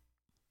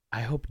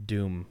 I hope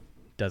Doom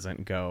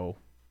doesn't go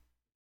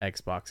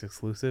Xbox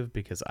exclusive,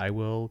 because I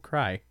will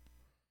cry.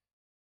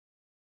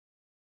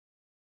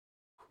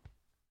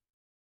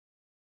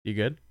 You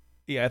good?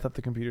 Yeah, I thought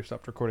the computer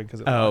stopped recording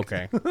because it locked.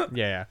 Okay.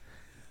 Yeah.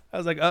 I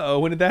was like, uh-oh,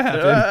 when did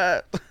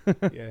that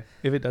happen? Yeah.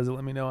 If it doesn't,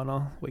 let me know and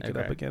I'll wake it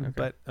up again.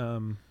 Okay.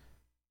 But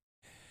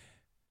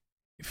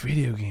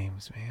video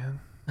games, man.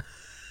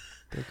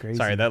 They're crazy.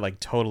 Sorry, that like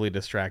totally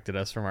distracted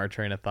us from our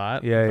train of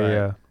thought.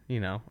 Yeah.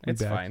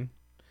 It's fine.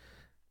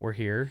 We're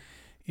here.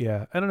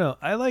 Yeah. I don't know.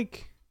 I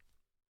like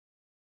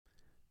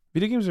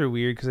video games are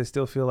weird because I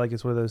still feel like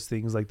it's one of those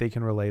things like they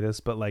can relate us,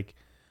 but like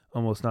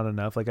almost not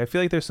enough. Like I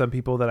feel like there's some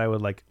people that I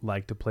would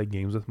like to play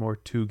games with more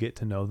to get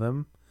to know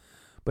them.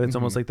 But it's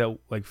almost like that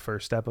like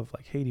first step of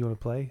like, hey, do you want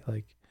to play?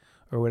 Like,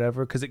 or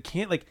whatever. Because it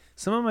can't, like,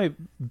 some of my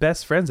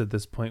best friends at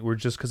this point were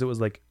just because it was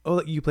like,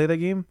 oh, you play that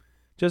game?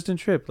 Justin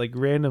Tripp, like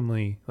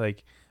randomly.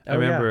 Like, I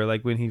remember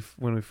like when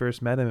we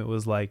first met him, it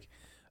was like,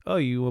 oh,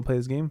 you want to play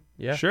this game?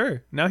 Yeah.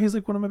 Sure. Now he's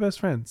like one of my best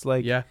friends.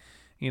 Like, yeah.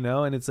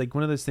 And it's like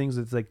one of those things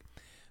that's like,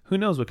 who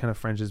knows what kind of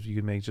friendships you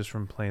could make just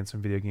from playing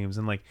some video games.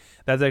 And like,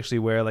 that's actually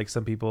where like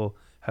some people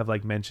have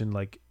like mentioned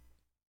like,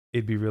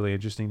 it'd be really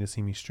interesting to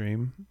see me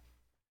stream.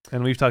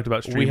 And we've talked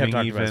about streaming. We have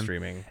talked about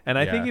streaming. And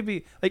I think it'd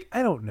be like,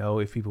 I don't know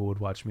if people would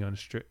watch me on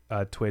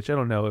Twitch. I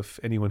don't know if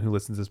anyone who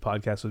listens to this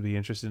podcast would be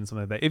interested in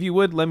something like that. If you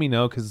would, let me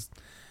know, because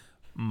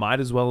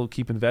might as well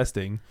keep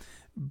investing.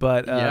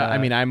 But I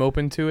mean, I'm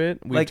open to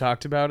it. We've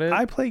talked about it.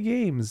 I play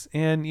games,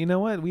 and you know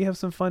what? We have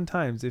some fun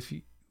times. If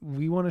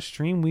we want to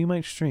stream, we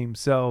might stream.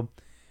 So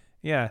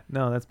yeah,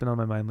 no, that's been on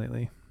my mind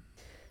lately.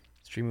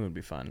 Streaming would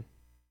be fun.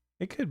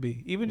 It could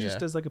be, even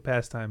just as like a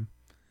pastime.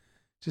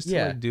 Just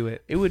to like do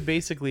it. It would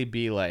basically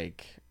be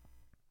like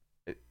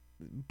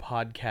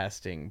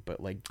podcasting, but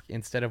like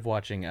instead of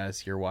watching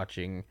us, you're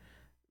watching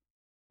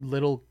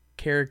little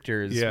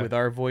characters with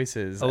our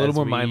voices. A little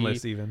more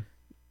mindless even.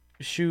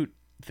 Shoot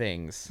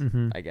things,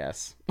 I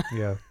guess.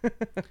 Yeah.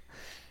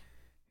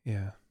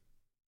 Yeah.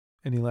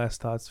 Any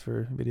last thoughts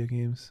for video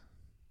games?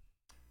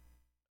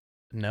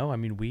 No, I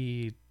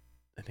mean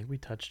I think we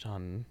touched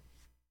on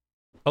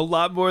a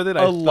lot more than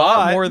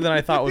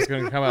I thought was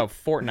going to come out.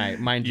 Fortnite,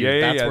 mind you.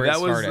 That's where it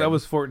started. That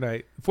was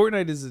Fortnite.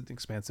 Fortnite is an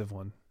expansive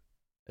one.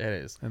 It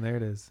is. And there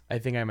it is. I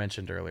think I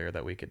mentioned earlier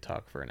that we could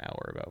talk for an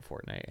hour about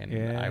Fortnite,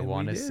 and I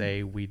want to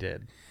say we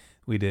did.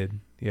 We did.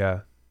 Yeah.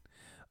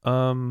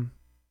 How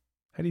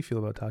do you feel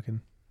about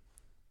talking?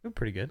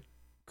 Pretty good.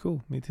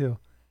 Cool. Me too.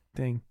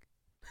 Dang.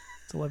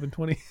 It's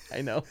 11:20.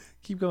 I know.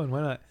 Keep going.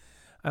 Why not?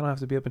 I don't have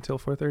to be up until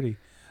 4:30.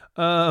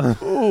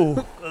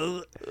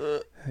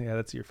 Yeah,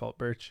 that's your fault,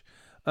 Birch.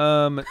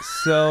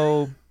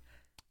 So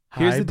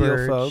here's the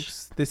deal,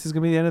 folks. This is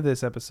gonna be the end of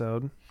this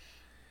episode.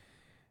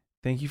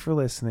 Thank you for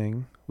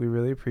listening. We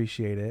really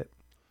appreciate it.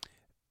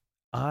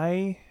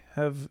 I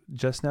have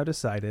just now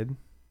decided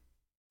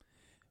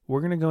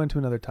we're gonna go into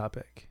another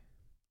topic.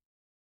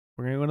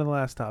 We're gonna go into the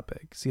last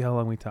topic. See how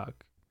long we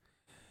talk.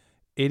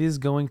 It is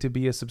going to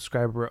be a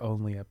subscriber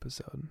only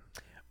episode.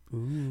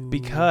 Ooh.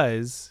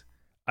 Because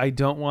I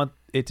don't want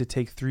it to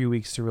take 3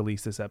 weeks to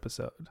release this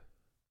episode.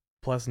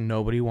 Plus,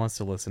 nobody wants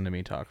to listen to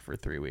me talk for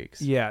 3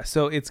 weeks. Yeah,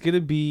 so it's going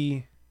to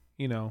be,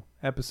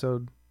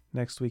 episode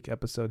next week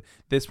episode.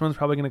 This one's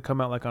probably going to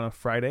come out like on a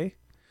Friday.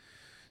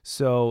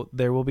 So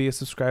there will be a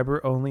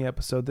subscriber only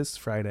episode this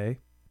Friday.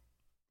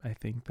 I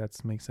think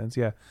that makes sense.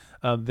 Yeah.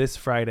 This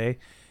Friday.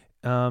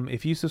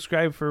 If you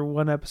subscribe for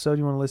one episode,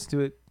 you want to listen to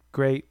it,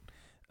 great.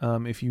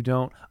 If you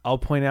don't, I'll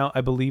point out,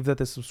 I believe that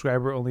the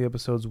subscriber only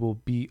episodes will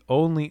be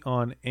only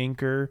on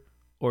Anchor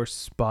or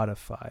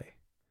Spotify.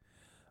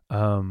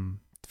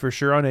 For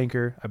sure on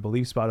Anchor, I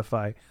believe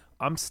Spotify.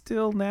 I'm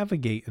still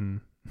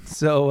navigating.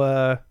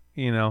 So,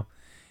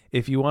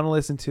 if you want to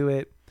listen to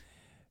it,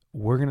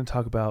 we're going to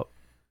talk about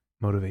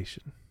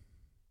motivation.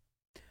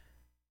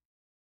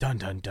 Dun,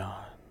 dun, dun.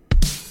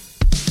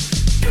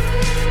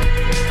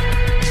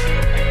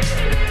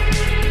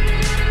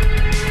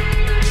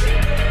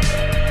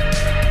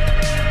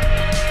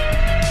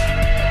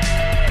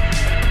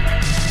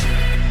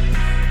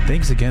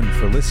 Thanks again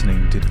for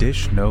listening to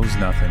Dish Knows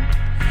Nothing.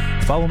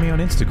 Follow me on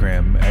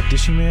Instagram at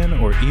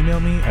Dishyman or email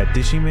me at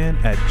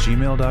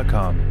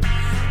dishyman@gmail.com.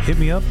 Hit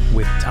me up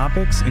with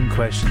topics and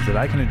questions that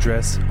I can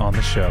address on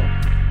the show.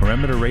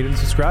 Remember to rate and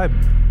subscribe.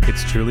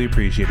 It's truly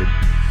appreciated.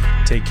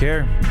 Take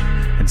care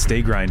and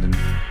stay grinding.